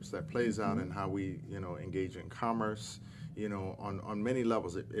relationships. That plays out in how we engage in commerce. On many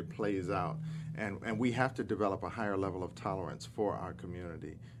levels it plays out. And we have to develop a higher level of tolerance for our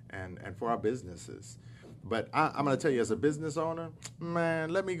community and for our businesses. But I'm going to tell you, as a business owner,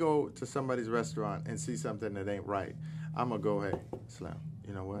 man, let me go to somebody's restaurant and see something that ain't right. I'm going to go, hey, Slim,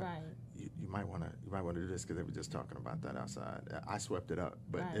 you know what? Right. You might want to do this because they were just talking about that outside. I swept it up,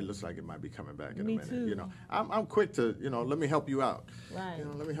 but Right. it looks like it might be coming back in Me a minute. too. I'm quick to, let me help you out. Right.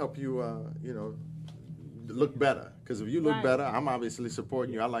 Let me help you, look better. Because if you look Right. better, I'm obviously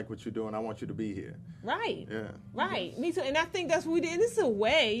supporting you. I like what you're doing. I want you to be here. Right. Yeah. Right. Me too. And I think that's what we did. And it's a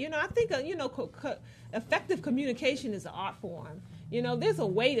way, I think, effective communication is an art form. There's a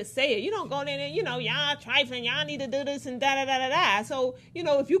way to say it. You don't go in there and, y'all trifling, y'all need to do this and da-da-da-da-da. So,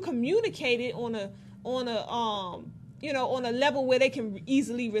 if you communicate it on a level where they can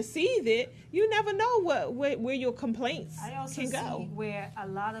easily receive it, you never know where your complaints I also can see go. where a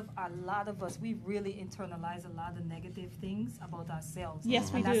lot of us, we really internalize a lot of negative things about ourselves.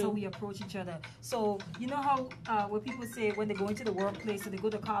 Yes, we and that's do. how we approach each other. So you know how when people say when they go into the workplace or they go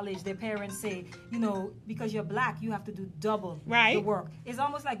to college, their parents say, because you're black, you have to do double Right. the work. It's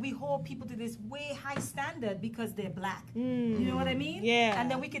almost like we hold people to this way high standard because they're black. You know what I mean? Yeah. And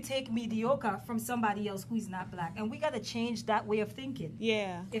then we could take mediocre from somebody else who is not black, and we got to change that way of thinking.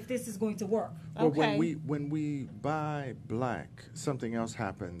 Yeah. If this is going to work. Well, Okay. when we buy black, something else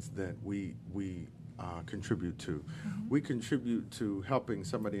happens that we contribute to. We contribute to helping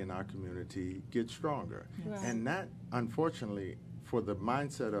somebody in our community get stronger, Right. and that, unfortunately, for the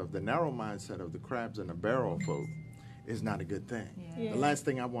narrow mindset of the crabs in a barrel folk, is not a good thing. Yeah. The last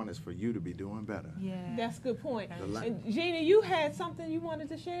thing I want is for you to be doing better. Yeah. That's a good point. The la- And Gina, you had something you wanted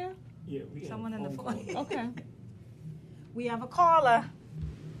to share? Yeah, we Someone have on a the phone phone. call. Okay. We have a caller.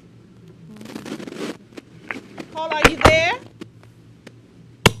 Caller, are you there?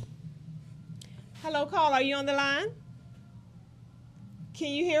 Hello, caller, are you on the line?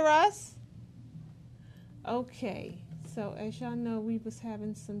 Can you hear us? Okay. So as y'all know, we was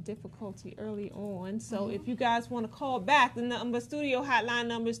having some difficulty early on. So if you guys want to call back, the studio hotline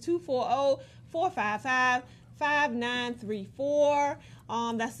number is 240-455-5934.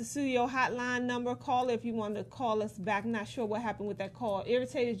 That's the studio hotline number. Call if you want to call us back. Not sure what happened with that call.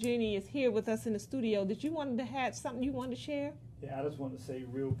 Irritated Jenny is here with us in the studio. Did you want to have something you wanted to share? Yeah, I just want to say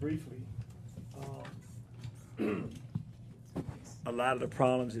real briefly, a lot of the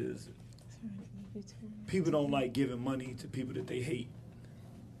problems is people don't like giving money to people that they hate.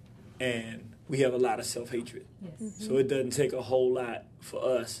 And we have a lot of self-hatred. Yes. So it doesn't take a whole lot for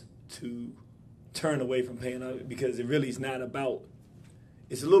us to turn away from paying out, because it really is not about,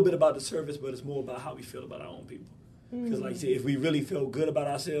 it's a little bit about the service, but it's more about how we feel about our own people. Because like I said, if we really feel good about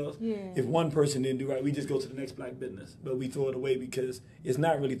ourselves, if one person didn't do right, we just go to the next black business. But we throw it away because it's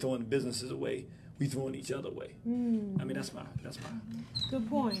not really throwing the businesses away. We throwing each other away. I mean, that's my. Good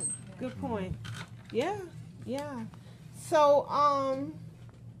point. Good point. Yeah, yeah. So,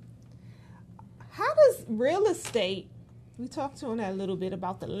 how does real estate, we talked on that a little bit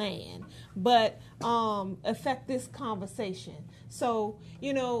about the land, but affect this conversation? So,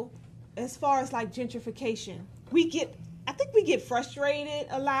 as far as like gentrification, I think we get frustrated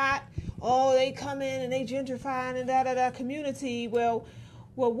a lot. Oh, they come in and they gentrify and community. Well,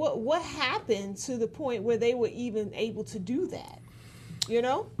 what happened to the point where they were even able to do that?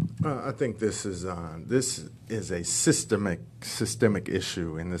 I think this is a systemic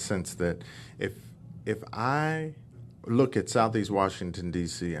issue in the sense that if I look at Southeast Washington,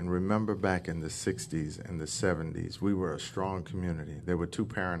 D.C., and remember back in the 60s and the 70s, we were a strong community. There were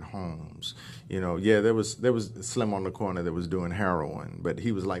two-parent homes. There was Slim on the corner that was doing heroin, but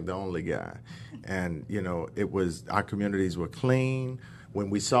he was like the only guy. And, our communities were clean. When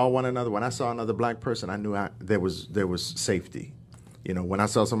we saw one another, when I saw another black person, I knew there was safety. When I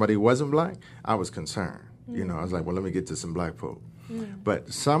saw somebody who wasn't black, I was concerned. I was like, well, let me get to some black folk.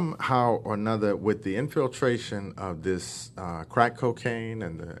 But somehow or another, with the infiltration of this crack cocaine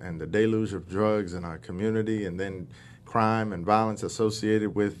and the deluge of drugs in our community, and then crime and violence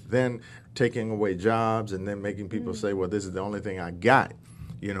associated with then taking away jobs and then making people say, well, this is the only thing I got,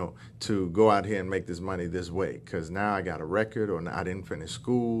 to go out here and make this money this way, because now I got a record, or I didn't finish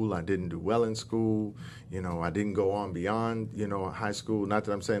school, I didn't do well in school, I didn't go on beyond, high school. Not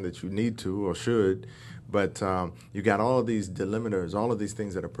that I'm saying that you need to or should, but you got all of these delimiters, all of these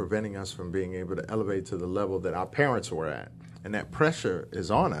things that are preventing us from being able to elevate to the level that our parents were at. And that pressure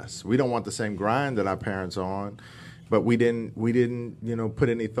is on us. We don't want the same grind that our parents are on. but we didn't put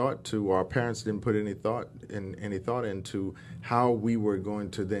any thought to, or our parents didn't put any thought into how we were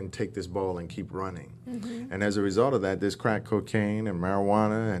going to then take this ball and keep running. And as a result of that, this crack cocaine and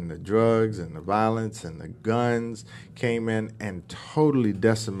marijuana and the drugs and the violence and the guns came in and totally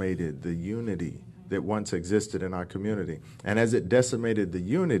decimated the unity that once existed in our community. And as it decimated the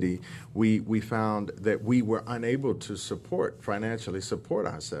unity, we found that we were unable to financially support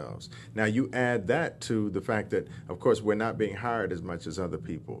ourselves. Now you add that to the fact that, of course, we're not being hired as much as other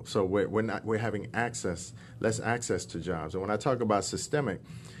people. So we're having less access to jobs. And when I talk about systemic,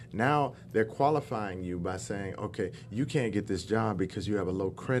 now they're qualifying you by saying, okay, you can't get this job because you have a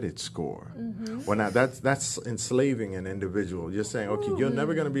low credit score. Well, now that's enslaving an individual. You're saying, okay, you're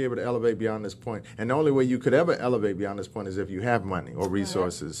never going to be able to elevate beyond this point. And the only way you could ever elevate beyond this point is if you have money or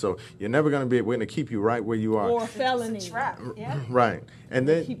resources. So you're never going to be, we're going to keep you right where you are. Or a felony. It's a trap. Yeah. Right. And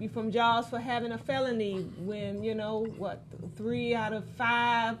then keep you from jobs for having a felony when, 3 out of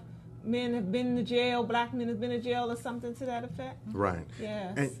 5 men have been to jail, black men have been to jail or something to that effect. Right.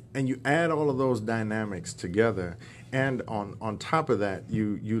 Yes. And you add all of those dynamics together, and on top of that,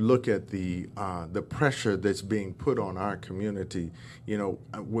 you look at the pressure that's being put on our community,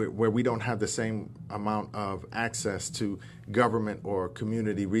 where we don't have the same amount of access to government or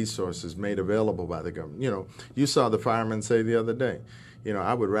community resources made available by the government. You saw the fireman say the other day,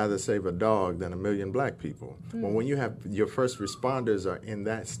 I would rather save a dog than 1 million black people. Well, when you have your first responders are in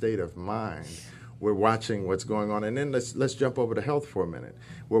that state of mind, we're watching what's going on. And then let's jump over to health for a minute.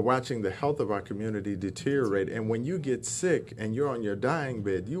 We're watching the health of our community deteriorate. And when you get sick and you're on your dying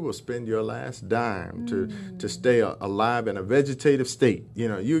bed, you will spend your last dime to stay alive in a vegetative state.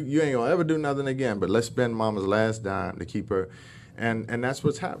 You ain't gonna ever do nothing again, but let's spend mama's last dime to keep her. And that's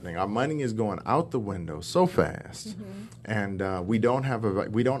what's happening. Our money is going out the window so fast, and we don't have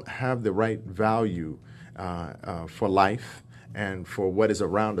the right value for life and for what is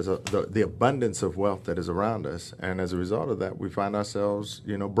around us, the abundance of wealth that is around us. And as a result of that, we find ourselves,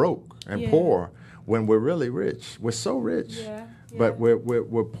 broke and poor when we're really rich. We're so rich, but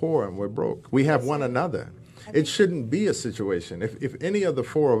we're poor and we're broke. We have one another. It shouldn't be a situation. If any of the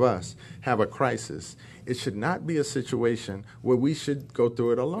 4 of us have a crisis, it should not be a situation where we should go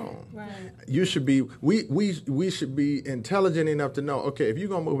through it alone. Right. You should be. We should be intelligent enough to know. Okay, if you're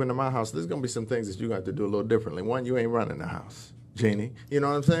gonna move into my house, there's gonna be some things that you got to do a little differently. One, you ain't running the house, Jeannie. You know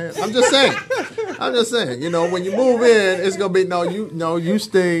what I'm saying? I'm just saying. I'm just saying. When you move in, it's gonna be you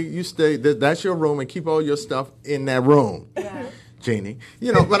stay. That's your room, and keep all your stuff in that room. Yeah. Jeannie,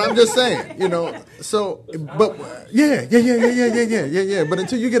 but I'm just saying, so, but yeah. But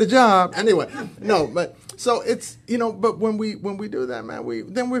until you get a job, anyway, no, but so it's, but when we do that, man,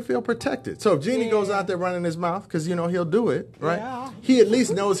 we feel protected. So if Jeannie goes out there running his mouth, because, he'll do it, right? Yeah. He at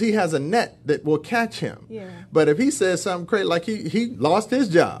least knows he has a net that will catch him. Yeah. But if he says something crazy, like he lost his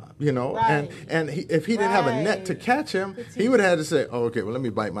job, right. and if he didn't have a net to catch him, he would have had to say, oh, okay, well, let me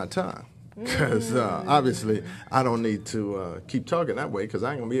bite my tongue. Because obviously I don't need to keep talking that way because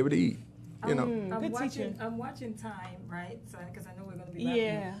I ain't gonna be able to eat. I'm watching time, right? Because I know we're gonna be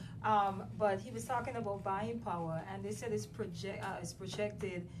back. But he was talking about buying power, and they said it's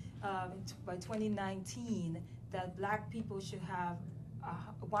projected by 2019 that black people should have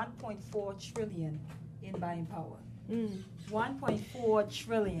 1.4 trillion in buying power. 1.4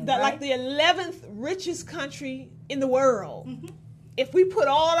 trillion. That, right? Like the 11th richest country in the world. If we put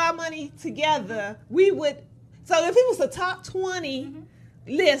all our money together, we would. So if it was the top 20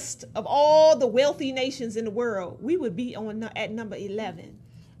 list of all the wealthy nations in the world, we would be at number 11.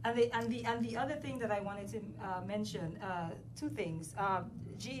 And the other thing that I wanted to mention, 2 things.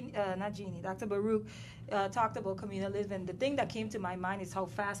 Dr. Baruch talked about communal living. The thing that came to my mind is how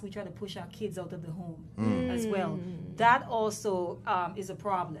fast we try to push our kids out of the home as well. That also is a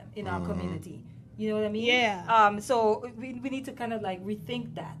problem in our community. You know what I mean? Yeah. So we need to kind of like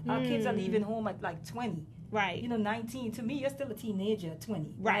rethink that. Our kids are leaving home at like 20. Right. 19. To me, you're still a teenager at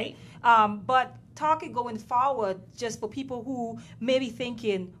 20. Right. But talking going forward, just for people who may be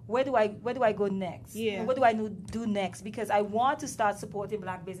thinking, where do I go next? Yeah. What do I do next? Because I want to start supporting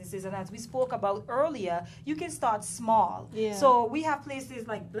black businesses, and as we spoke about earlier, you can start small. Yeah. So we have places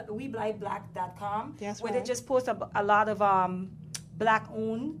like WeBuyBlack.com where they just post a lot of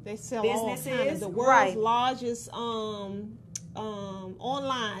black-owned they sell businesses. All kind of the world's largest online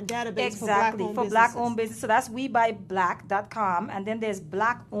database for black-owned business. So that's WeBuyBlack.com, and then there's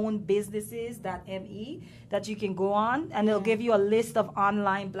blackownedbusinesses.me that you can go on, and it'll give you a list of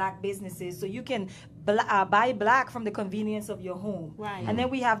online black businesses. So you can buy black from the convenience of your home. Right. And then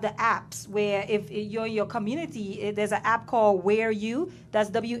we have the apps where if you're in your community, there's an app called Where You, that's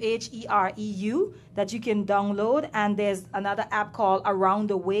WHEREU, that you can download. And there's another app called Around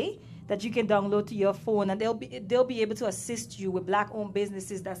the Way that you can download to your phone, and they'll be able to assist you with black-owned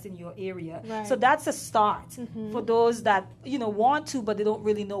businesses that's in your area. Right. So that's a start for those that want to, but they don't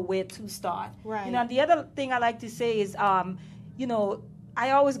really know where to start. Right. And the other thing I like to say is, I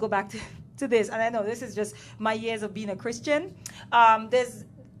always go back to this, and I know this is just my years of being a Christian. I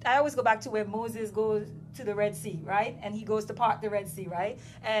always go back to where Moses goes to the Red Sea, right? And he goes to part the Red Sea, right?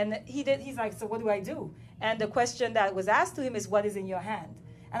 And he's like, so what do I do? And the question that was asked to him is, what is in your hand?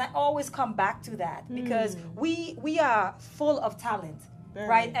 And I always come back to that because we are full of talent,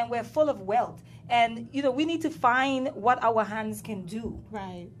 right? And we're full of wealth. And, we need to find what our hands can do,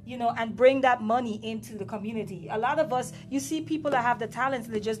 right? And bring that money into the community. A lot of us, you see people that have the talents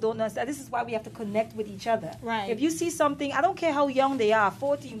and they just don't understand. This is why we have to connect with each other. Right. If you see something, I don't care how young they are,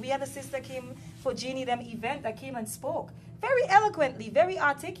 14. We had a sister came for Jeannie them event that came and spoke very eloquently, very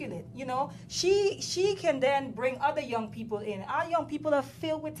articulate. She can then bring other young people in. Our young people are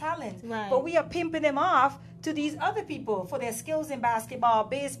filled with talent, right. But we are pimping them off to these other people for their skills in basketball,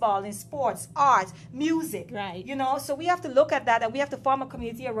 baseball, in sports, arts, music. Right. So we have to look at that, and we have to form a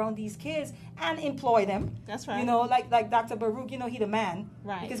community around these kids and employ them. That's right. Like Dr. Baruch, he the man.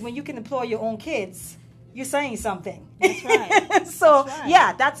 Right. Because when you can employ your own kids, you're saying something. That's right. So that's right.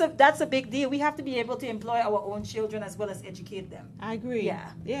 yeah, that's a big deal. We have to be able to employ our own children as well as educate them. I agree.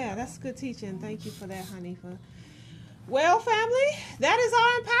 Yeah, that's good teaching. Thank you for that, Hanifa. Well, family, that is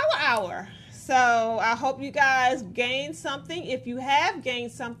our Empower Hour. So I hope you guys gained something. If you have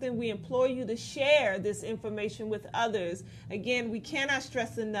gained something, we implore you to share this information with others. Again, we cannot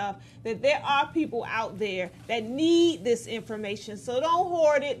stress enough that there are people out there that need this information. So don't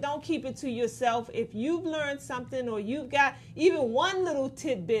hoard it. Don't keep it to yourself. If you've learned something or you've got even one little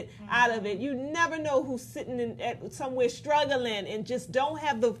tidbit out of it, you never know who's sitting somewhere struggling and just don't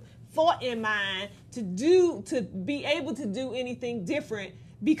have the thought in mind to be able to do anything different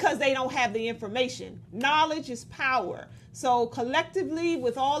because they don't have the information. Knowledge is power. So collectively,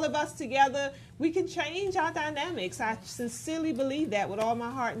 with all of us together, we can change our dynamics. I sincerely believe that with all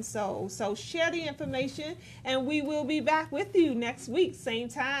my heart and soul. So share the information, and we will be back with you next week. Same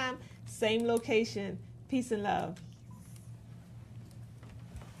time, same location. Peace and love.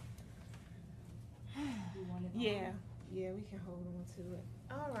 Yeah, we can hold on to it.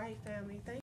 All right, family. Thank you.